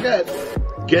don't forget,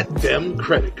 get them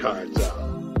credit cards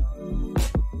out.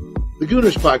 The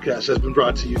Gooners podcast has been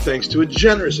brought to you thanks to a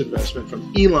generous investment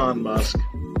from Elon Musk,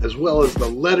 as well as the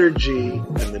letter G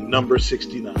and the number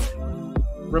 69.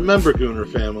 Remember, Gooner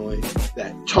family,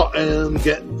 that Tottenham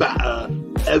get better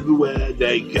everywhere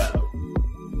they go.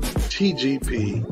 TGP